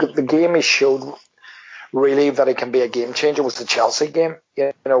the game he showed really that he can be a game changer was the Chelsea game.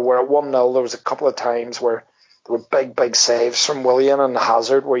 Where at 1-0 there was a couple of times where there were big saves from Willian and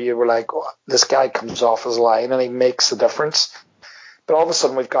Hazard where you were like, oh, this guy comes off his line and he makes the difference. But all of a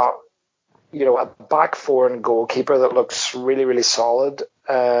sudden we've got a back four and goalkeeper that looks really, really solid.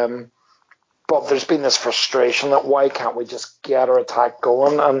 But there's been this frustration that why can't we just get our attack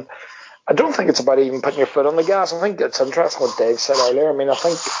going? And I don't think it's about even putting your foot on the gas. I think it's interesting what Dave said earlier. I mean, I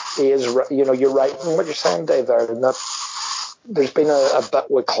think he is, you're right in what you're saying, Dave, there. And that there's been a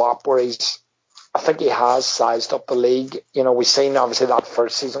bit with Klopp where I think he has sized up the league. We've seen obviously that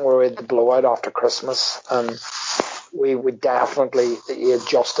first season where we had the blowout after Christmas, and we definitely he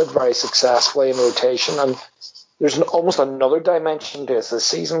adjusted very successfully in rotation. And there's almost another dimension to us this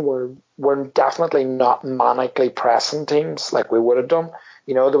season where we're definitely not manically pressing teams like we would have done.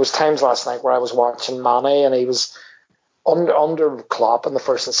 There was times last night where I was watching Mane and he was under Klopp in the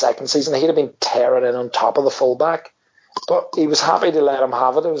first and second season. He'd have been tearing in on top of the fullback, but he was happy to let him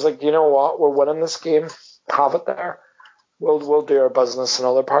have it. It was like, you know what, we're winning this game, have it there. We'll do our business in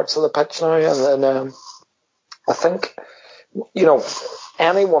other parts of the pitch now. And then I think,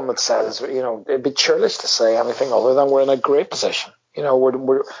 anyone that says, it'd be churlish to say anything other than we're in a great position.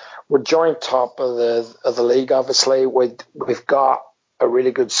 We're joint top of the league. Obviously, we've got a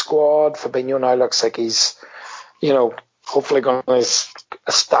really good squad. Fabinho now looks like he's, hopefully going to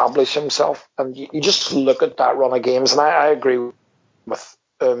establish himself. And you just look at that run of games, and I agree with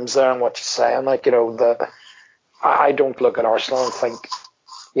there and what you're saying. I don't look at Arsenal and think,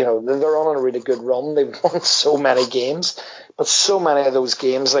 they're on a really good run. They've won so many games, but so many of those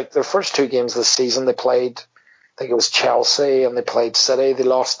games, like their first two games this season, they played, I think it was Chelsea and they played City. They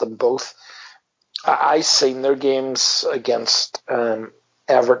lost them both. I seen their games against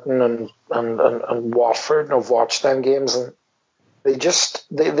Everton and Watford, and I've watched them games, and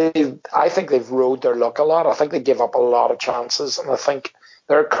I think they've rode their luck a lot. I think they give up a lot of chances, and I think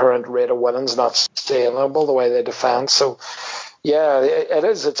their current rate of winning's not sustainable the way they defend. So, yeah, it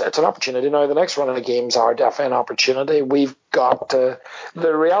is. It's an opportunity. Now, the next run of the games are definitely an opportunity. We've got to.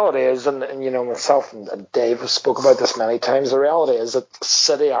 The reality is, and myself and Dave have spoke about this many times, the reality is that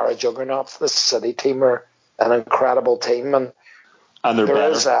City are a juggernaut. This City team are an incredible team. And they're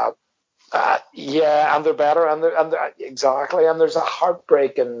better. And they're better. And exactly. And there's a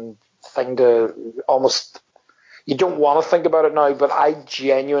heartbreaking thing to almost. You don't want to think about it now, but I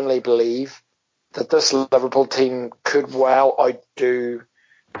genuinely believe that this Liverpool team could well outdo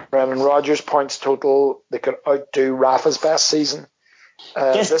Brendan Rodgers' points total. They could outdo Rafa's best season.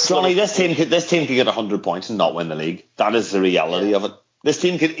 This team could get 100 points and not win the league. That is the reality of it. This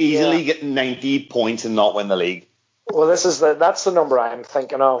team could easily get 90 points and not win the league. Well, that's the number I'm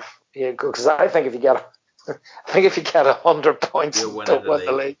thinking of. Because I think if you get 100 points and don't win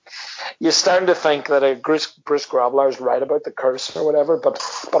the league, you're starting to think that Bruce Grobbelaar is right about the curse or whatever. But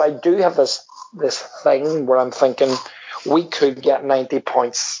I do have this thing where I'm thinking we could get 90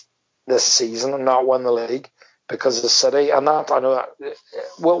 points this season and not win the league because of City. And that, I know that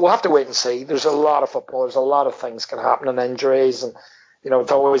we'll have to wait and see. There's a lot of football. There's a lot of things can happen in injuries, and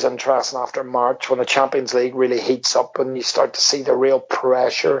it's always interesting after March when the Champions League really heats up and you start to see the real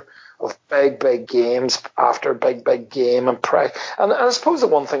pressure of big games after big game and And I suppose the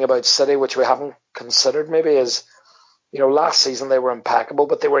one thing about City which we haven't considered maybe is, last season they were impeccable,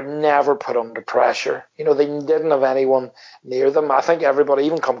 but they were never put under pressure. They didn't have anyone near them. I think everybody,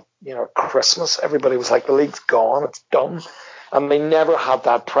 even come, Christmas, everybody was like, the league's gone, it's done. And they never had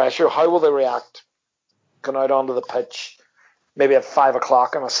that pressure. How will they react? Going out onto the pitch, maybe at 5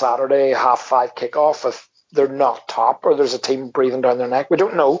 o'clock on a Saturday, 5:30 kickoff, if they're not top or there's a team breathing down their neck. We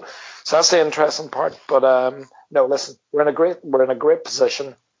don't know. So that's the interesting part. But no, listen, we're in a great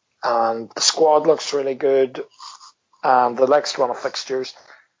position, and the squad looks really good. And the next run of fixtures,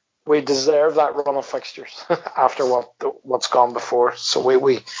 we deserve that run of fixtures after what's gone before. So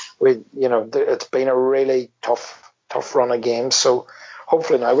we it's been a really tough run of games. So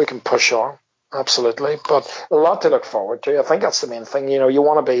hopefully now we can push on. Absolutely, but a lot to look forward to. I think that's the main thing. You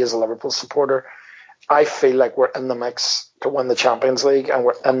want to be, as a Liverpool supporter, I feel like we're in the mix to win the Champions League and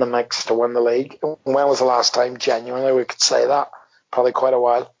we're in the mix to win the league. When was the last time genuinely we could say that? Probably quite a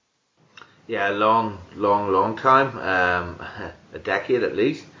while. Yeah, long time. A decade at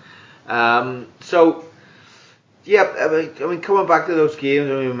least. So Yeah, I mean, coming back to those games,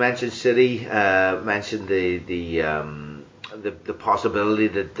 I mean, we mentioned City, mentioned the possibility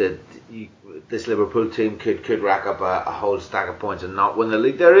that this Liverpool team could rack up a whole stack of points and not win the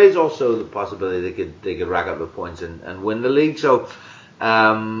league. There is also the possibility they could rack up the points and win the league. So,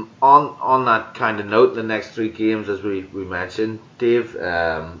 on that kind of note, the next three games, as we mentioned, Dave,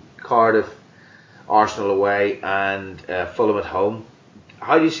 Cardiff, Arsenal away, and Fulham at home.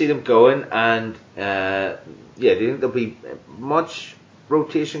 How do you see them going? And do you think there'll be much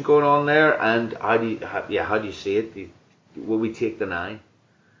rotation going on there? And how do you see it? Will we take the 9?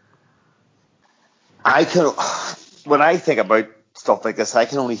 When I think about stuff like this, I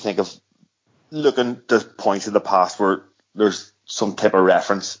can only think of looking at points in the past where there's some type of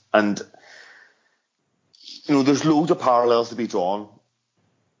reference, and there's loads of parallels to be drawn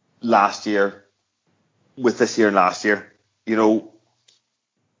last year with this year and last year.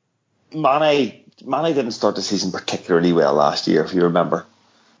 Mane didn't start the season particularly well last year, if you remember.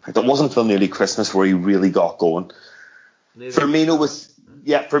 It wasn't until nearly Christmas where he really got going. Firmino was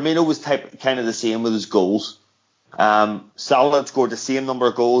kind of the same with his goals. Salah had scored the same number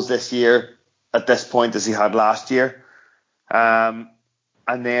of goals this year at this point as he had last year. And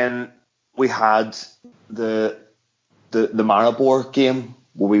then we had the Maribor game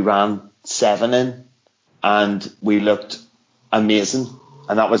where we ran 7 in and we looked amazing.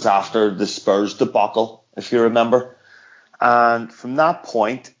 And that was after the Spurs debacle, if you remember. And from that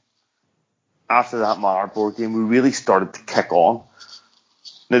point, after that Maribor game, we really started to kick on.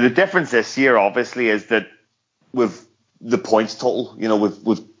 Now, the difference this year, obviously, is that with the points total,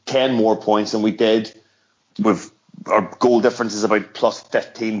 with 10 more points than we did, with our goal difference is about plus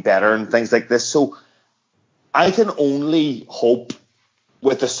 15 better and things like this. So I can only hope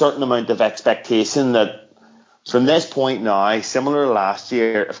with a certain amount of expectation that from this point now, similar to last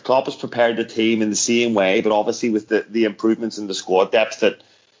year, if Klopp has prepared the team in the same way, but obviously with the improvements in the squad depth, that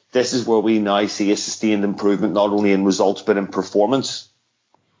this is where we now see a sustained improvement, not only in results, but in performance.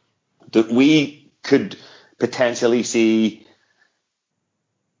 That we could potentially see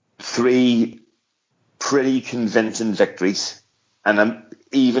 3 pretty convincing victories, and I'm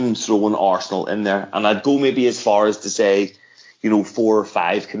even throwing Arsenal in there. And I'd go maybe as far as to say, 4 or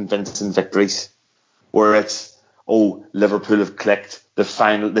 5 convincing victories, where it's, Liverpool have clicked. This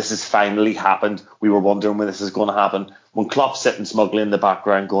has finally happened. We were wondering when this is going to happen. When Klopp's sitting smugly in the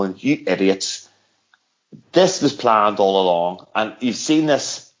background going, you idiots, this was planned all along. And you've seen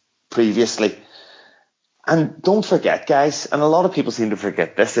this previously. And don't forget, guys, and a lot of people seem to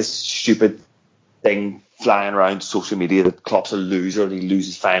forget this stupid thing flying around social media that Klopp's a loser and he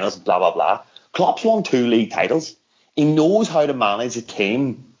loses finals, blah, blah, blah. Klopp's won 2 league titles. He knows how to manage a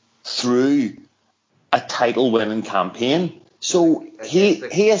team through a title-winning campaign. So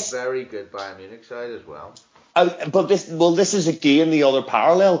he is very good Bayern Munich side as well. But this is again the other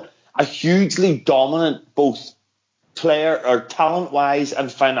parallel. A hugely dominant, both player or talent-wise and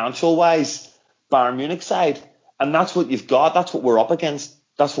financial-wise, Bayern Munich side, and that's what you've got. That's what we're up against.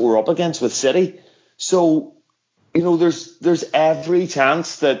 That's what we're up against with City. So there's every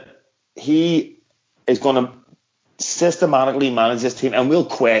chance that he is going to systematically manage this team, and we'll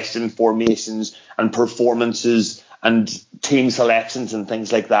question formations and performances and team selections and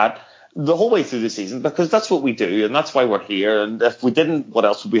things like that the whole way through the season, because that's what we do and that's why we're here. And if we didn't, what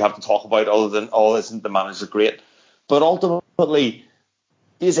else would we have to talk about other than, isn't the manager great? But ultimately,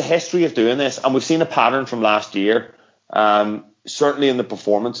 there's a history of doing this, and we've seen a pattern from last year, certainly in the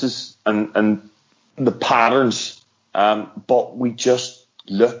performances and the patterns, but we just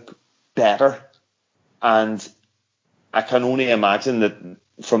look better. And I can only imagine that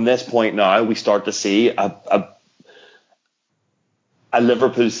from this point now, we start to see a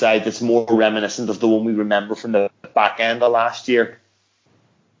Liverpool side that's more reminiscent of the one we remember from the back end of last year.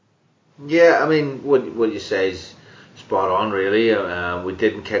 Yeah, I mean, what you say is spot on, really. We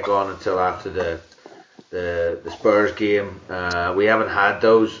didn't kick on until after the Spurs game. We haven't had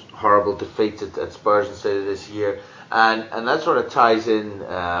those horrible defeats at Spurs and City this year, and that sort of ties in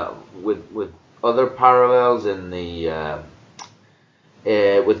with other parallels in the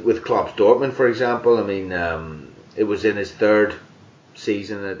with Klopp's Dortmund, for example. I mean, it was in his third full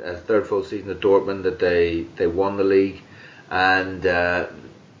season at Dortmund that they won the league, and the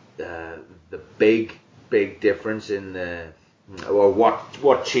big difference in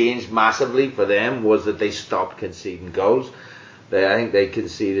what changed massively for them was that they stopped conceding goals. I think they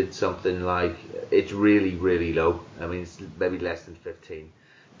conceded something like, it's really, really low. I mean, it's maybe less than 15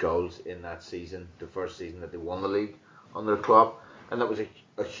 goals in that season, the first season that they won the league under Klopp, and that was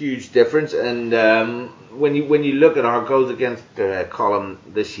a huge difference. And when you look at our goals against Column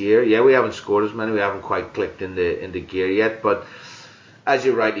this year, yeah, we haven't scored as many. We haven't quite clicked into gear yet. But as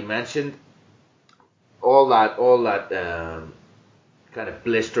you rightly mentioned, all that kind of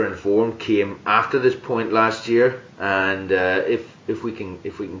blistering form came after this point last year. And if we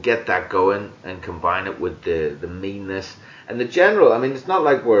can get that going and combine it with the meanness and the general, I mean, it's not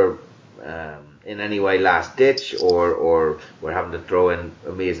like we're in any way last ditch or we're having to throw in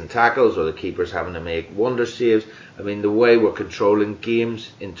amazing tackles or the keeper's having to make wonder saves. I mean, the way we're controlling games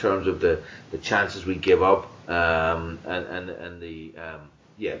in terms of the chances we give up and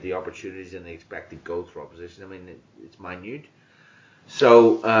the opportunities and the expected goals for opposition. I mean, it's minute.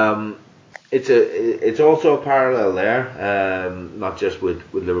 So it's also a parallel there, not just with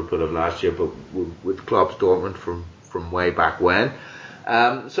Liverpool of last year, but with Klopp's Dortmund from way back when.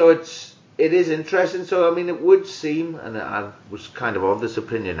 So it is interesting. So I mean, it would seem, and I was kind of this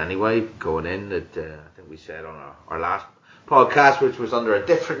opinion anyway going in, that I think we said on our last podcast, which was under a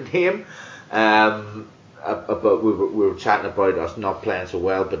different name, but we were chatting about us not playing so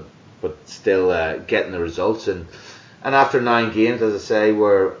well, but still getting the results. And after 9 games, as I say,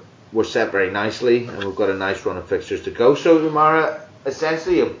 we're set very nicely, and we've got a nice run of fixtures to go. So, Umara,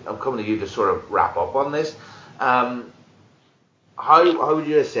 essentially, I'm coming to you to sort of wrap up on this. How would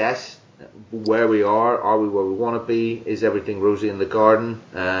you assess where we are? Are we where we want to be? Is everything rosy in the garden?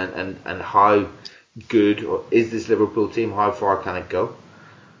 And how good is this Liverpool team? How far can it go?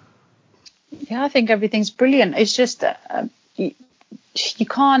 Yeah, I think everything's brilliant. It's just you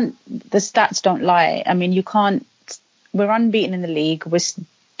can't. The stats don't lie. I mean, you can't. We're unbeaten in the league.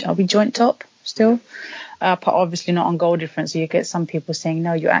 Are we joint top still? But obviously not on goal difference. So you get some people saying,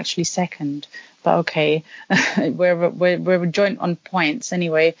 no, you're actually second. But okay, we're joint on points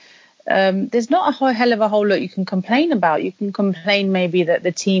anyway. There's not a hell of a whole lot you can complain about. You can complain maybe that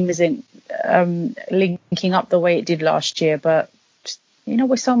the team isn't linking up the way it did last year. But,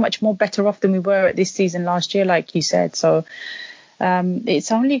 we're so much more better off than we were at this season last year, like you said. So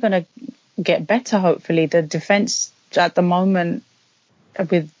it's only going to get better, hopefully. The defence at the moment,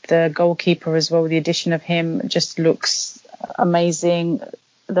 with the goalkeeper as well, the addition of him just looks amazing.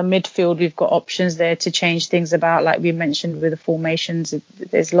 The midfield, we've got options there to change things about, like we mentioned with the formations.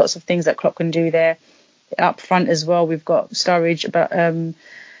 There's lots of things that Klopp can do there. Up front as well, we've got Sturridge,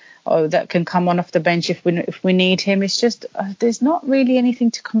 that can come on off the bench if we need him. It's just there's not really anything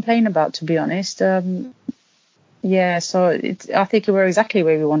to complain about, to be honest. So I think we're exactly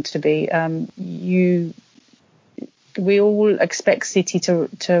where we want to be. We all expect City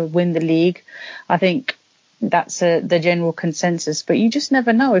to win the league. I think that's the general consensus. But you just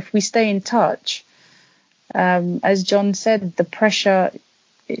never know. If we stay in touch, as John said, the pressure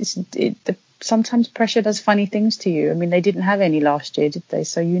sometimes pressure does funny things to you. I mean, they didn't have any last year, did they?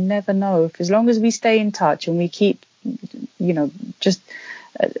 So you never know. As long as we stay in touch and we keep, just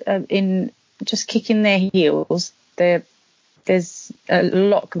kicking their heels, there's a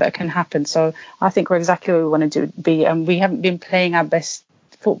lot that can happen. So I think we're exactly where we want to be, and we haven't been playing our best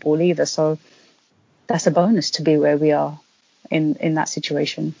football either. So that's a bonus to be where we are in that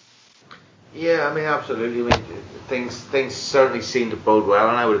situation. Yeah, I mean, absolutely. I mean, things certainly seem to bode well,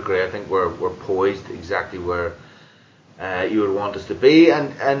 and I would agree. I think we're poised exactly where you would want us to be,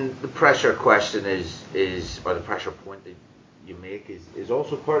 and the pressure question or the pressure point that you make is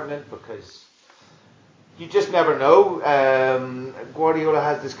also pertinent, because you just never know. Guardiola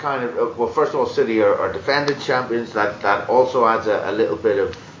has this kind of well, first of all, City are defending champions. That also adds a little bit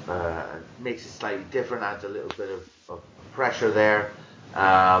of makes it slightly different. Adds a little bit of pressure there.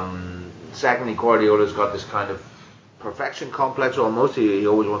 Secondly, Guardiola's got this kind of perfection complex almost. He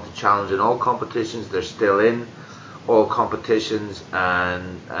always wants to challenge in all competitions. They're still in all competitions,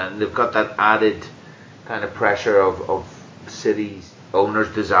 and they've got that added kind of pressure of City's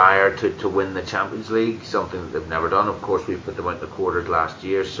owners' desire to win the Champions League, something that they've never done. Of course, we put them out in the quarters last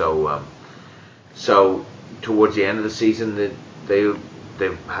year, so towards the end of the season,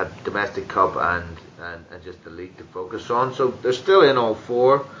 they've had domestic cup and just the league to focus on. So they're still in all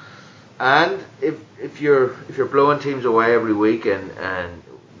four. And if you're blowing teams away every week and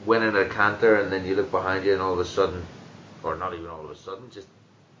winning a canter, and then you look behind you and all of a sudden, or not even all of a sudden, just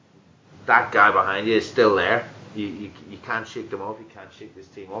that guy behind you is still there. You can't shake them off. You can't shake this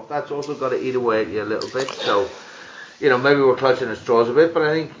team off. That's also got to eat away at you a little bit. So, maybe we're clutching at straws a bit, but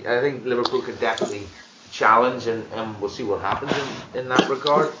I think Liverpool could definitely challenge, and we'll see what happens in that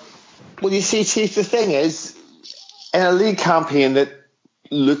regard. Well, you see, Chief, the thing is, in a league campaign that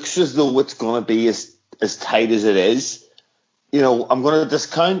looks as though it's going to be as tight as it is, I'm going to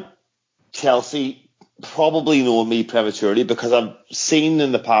discount Chelsea probably knowing me prematurely, because I've seen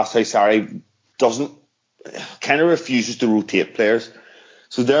in the past how Sarri kind of refuses to rotate players.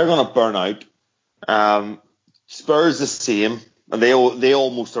 So they're going to burn out. Spurs the same, and they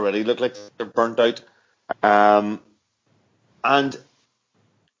almost already look like they're burnt out. And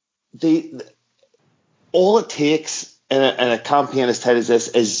all it takes in a campaign as tight as this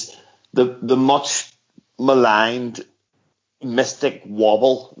is the much maligned mystic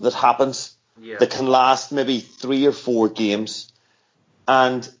wobble that happens, that can last maybe 3 or 4 games,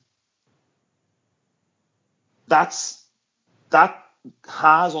 and that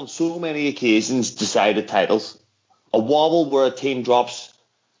has on so many occasions decided titles. A wobble where a team drop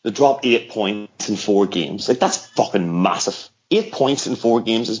 8 points in 4 games, like, that's fucking massive. 8 points in 4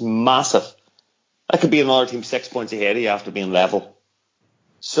 games is massive. That could be another team 6 points ahead of you after being level.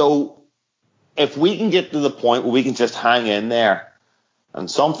 So if we can get to the point where we can just hang in there and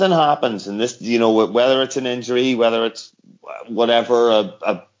something happens, and this, whether it's an injury, whether it's whatever,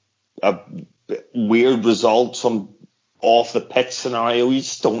 a weird result, some off the pitch scenario, you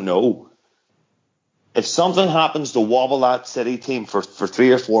just don't know. If something happens to wobble that City team for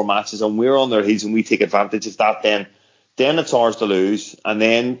 3 or 4 matches and we're on their heels and we take advantage of that, then it's ours to lose. And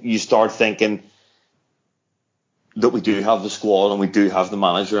then you start thinking that we do have the squad and we do have the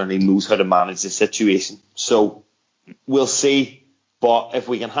manager and he knows how to manage the situation. So we'll see. But if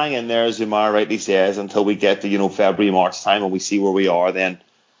we can hang in there, as Umar rightly says, until we get to February, March time and we see where we are, then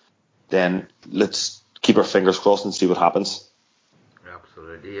let's keep our fingers crossed and see what happens.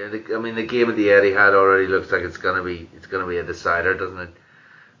 Absolutely. Yeah, the game at the Etihad already looks like it's gonna be a decider, doesn't it?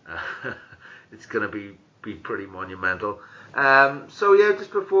 It's gonna be pretty monumental. So yeah,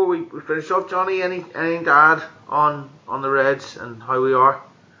 just before we finish off, Johnny, anything to add on the Reds and how we are?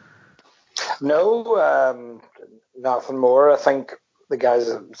 No, nothing more. I think the guys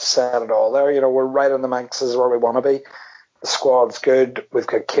have said it all there. We're right in the mix is where we want to be. The squad's good. We've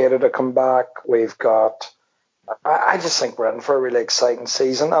got Keita to come back. I just think we're in for a really exciting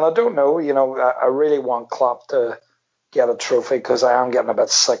season. And I don't know, I really want Klopp to get a trophy, because I am getting a bit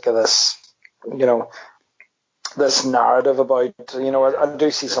sick of this, this narrative about, I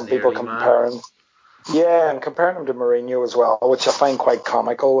do see some people comparing. Man. Yeah, and comparing him to Mourinho as well, which I find quite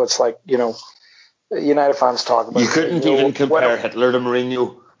comical. It's like, United fans talk about... You couldn't even compare Hitler to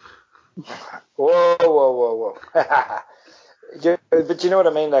Mourinho. Whoa. But you know what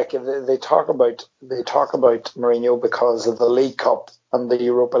I mean? Like, they talk about Mourinho because of the League Cup and the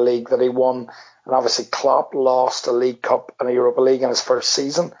Europa League that he won, and obviously Klopp lost a League Cup and a Europa League in his first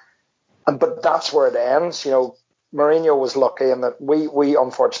season, but that's where it ends. Mourinho was lucky in that we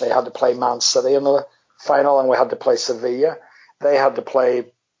unfortunately had to play Man City in the final, and we had to play Sevilla. They had to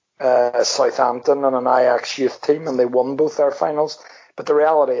play Southampton and an Ajax youth team, and they won both their finals. But the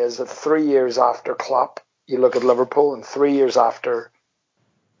reality is that 3 years after Klopp, you look at Liverpool, and 3 years after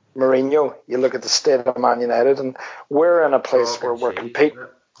Mourinho, you look at the state of Man United, and we're in a place where we're competing.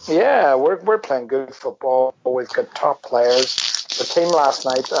 Yeah, we're playing good football. We've got top players. The team last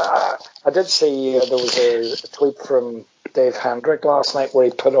night, I did see there was a tweet from Dave Hendrick last night where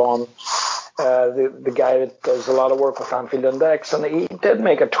he put on the guy that does a lot of work with Anfield Index, and he did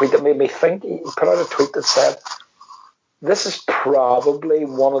make a tweet that made me think. He put out a tweet that said, "This is probably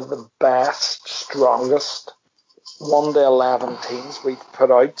one of the best, strongest 1 to 11 teams we've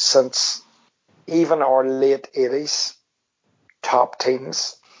put out since even our late 80s top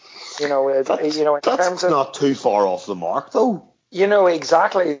teams." That's not too far off the mark, though.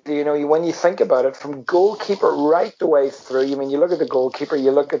 Exactly. When you think about it, from goalkeeper right the way through. You look at the goalkeeper,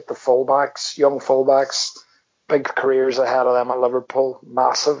 you look at the fullbacks, young fullbacks, big careers ahead of them at Liverpool,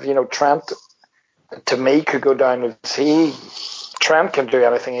 massive. Trent, to me, could go down as Trent can do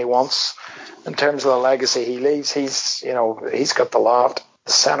anything he wants in terms of the legacy he leaves. He's got the lot.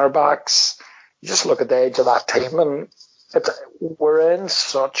 The centre backs, you just look at the age of that team, and we're in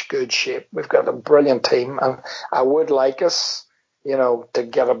such good shape. We've got a brilliant team, and I would like us, to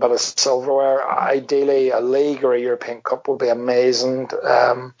get a bit of silverware. Ideally, a league or a European Cup would be amazing. But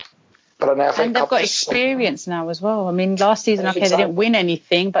an FA and they've Cup got experience now as well. I mean, last season, they didn't win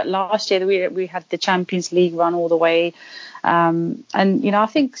anything, but last year we had the Champions League run all the way. And, I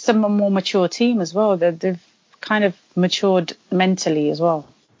think some more mature team as well. They've kind of matured mentally as well.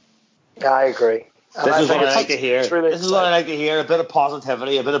 Yeah, I agree. This is what I like to hear. This is what I like to hear. A bit of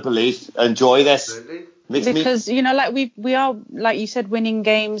positivity, a bit of belief. Enjoy this. Because, like we are, like you said, winning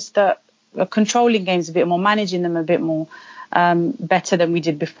games that are controlling games a bit more, managing them a bit more better than we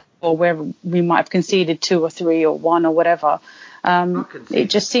did before, where we might have conceded 2 or 3 or 1 or whatever. It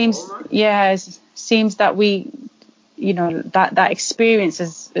just seems, seems that we that experience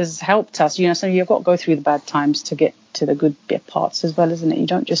has helped us. So you've got to go through the bad times to get to the good bit parts as well, isn't it? You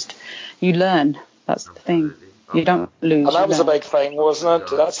don't just, you learn. That's the thing. You don't lose. And that was a big thing, wasn't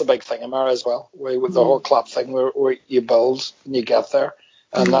it? That's the big thing, Amara, as well. With the whole club thing, where you build and you get there.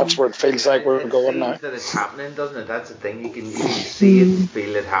 And that's where it feels like we're going now. That it's happening, doesn't it? That's the thing. You can see it and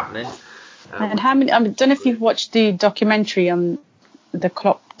feel it happening. And how many? I don't know if you've watched the documentary on the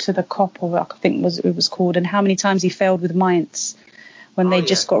Klopp to the Cop, or I think it was called, and how many times he failed with Mainz when they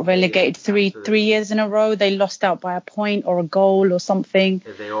just got relegated three years in a row. They lost out by a point or a goal or something.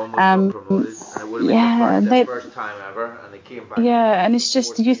 They almost got promoted, and it would have been the first time ever, and they came back. Yeah, and it's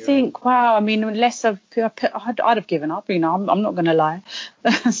just, you think, wow. I mean, I'd have given up. I'm not going to lie.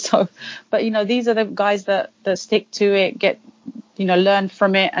 So, but these are the guys that stick to it, get learn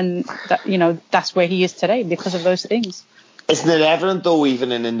from it, and that that's where he is today because of those things. Isn't it evident though,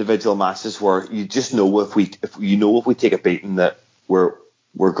 even in individual matches, where you just know if we take a beating, that we're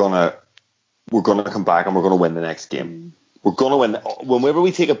gonna come back and we're gonna win the next game. We're gonna win. Whenever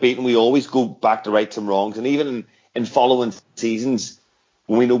we take a beating, we always go back to right some wrongs, and even in following seasons,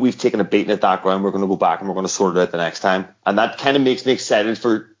 when we know we've taken a beating at that ground, we're gonna go back and we're gonna sort it out the next time, and that kind of makes me excited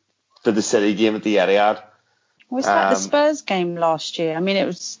for the City game at the Etihad. Was that the Spurs game last year? I mean, it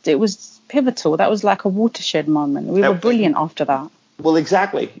was pivotal. That was like a watershed moment. We were brilliant after that. Well,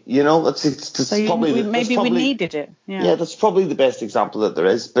 exactly. We needed it. Yeah, that's probably the best example that there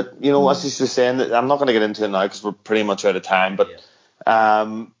is. But I was just saying that I'm not going to get into it now because we're pretty much out of time. But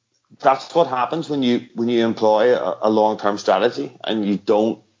that's what happens when you employ a long-term strategy and you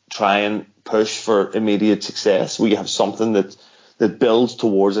don't try and push for immediate success. We have something that builds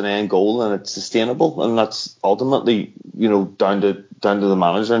towards an end goal and it's sustainable, and that's ultimately down to the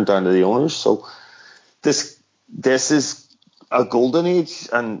manager and down to the owners. So this is a golden age,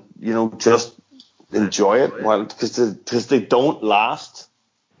 and just enjoy it because they don't last.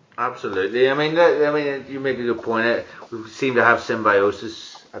 Absolutely. I mean, you make a good point. We seem to have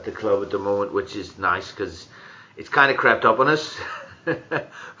symbiosis at the club at the moment, which is nice because it's kind of crept up on us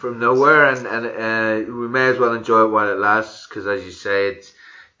from nowhere, and we may as well enjoy it while it lasts, because as you say,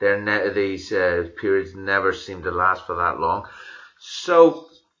 these periods never seem to last for that long. So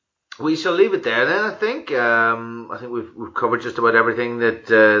we shall leave it there then. I think we've covered just about everything that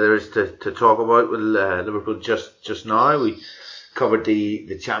there is to talk about with Liverpool just now. We covered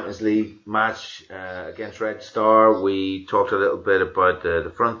the Champions League match against Red Star. We talked a little bit about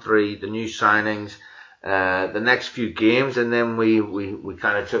the front three, the new signings, the next few games, and then we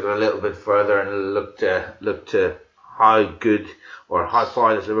kind of took it a little bit further and looked to how good or how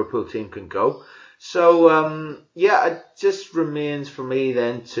far this Liverpool team can go. So it just remains for me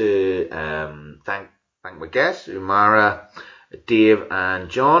then to thank my guests, Umara, Dave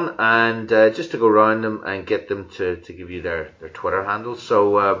and John, and just to go around them and get them to give you their Twitter handles.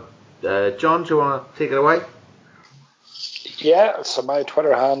 So John, do you want to take it away? Yeah, so my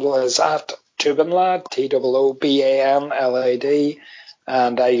Twitter handle is at Toobanlad, TOOBANLAD,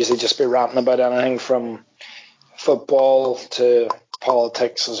 and I usually just be ranting about anything from football to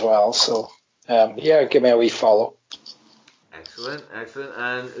politics as well. So give me a wee follow. Excellent.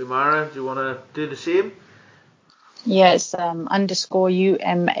 And Umara, do you want to do the same? Yeah, it's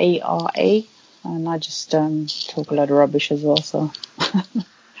 _UMARA, and I just talk a lot of rubbish as well, so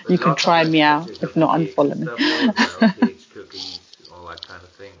you can try me out. If not, unfollow me. Cakes, cookies, all that kind of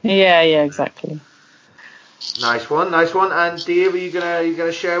thing. Yeah, exactly. Nice one. And Dave, are you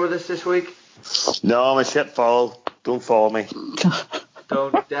gonna share with us this week? No, I'm a shit follow. Don't follow me.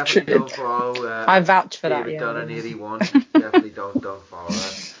 Definitely don't follow. I vouch for David that. Yeah. Dunn 81. Definitely don't follow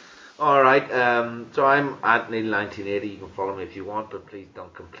that. All right. So I'm at Neil1980. You can follow me if you want, but please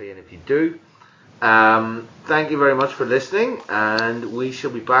don't complain if you do. Thank you very much for listening, and we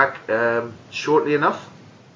shall be back shortly enough.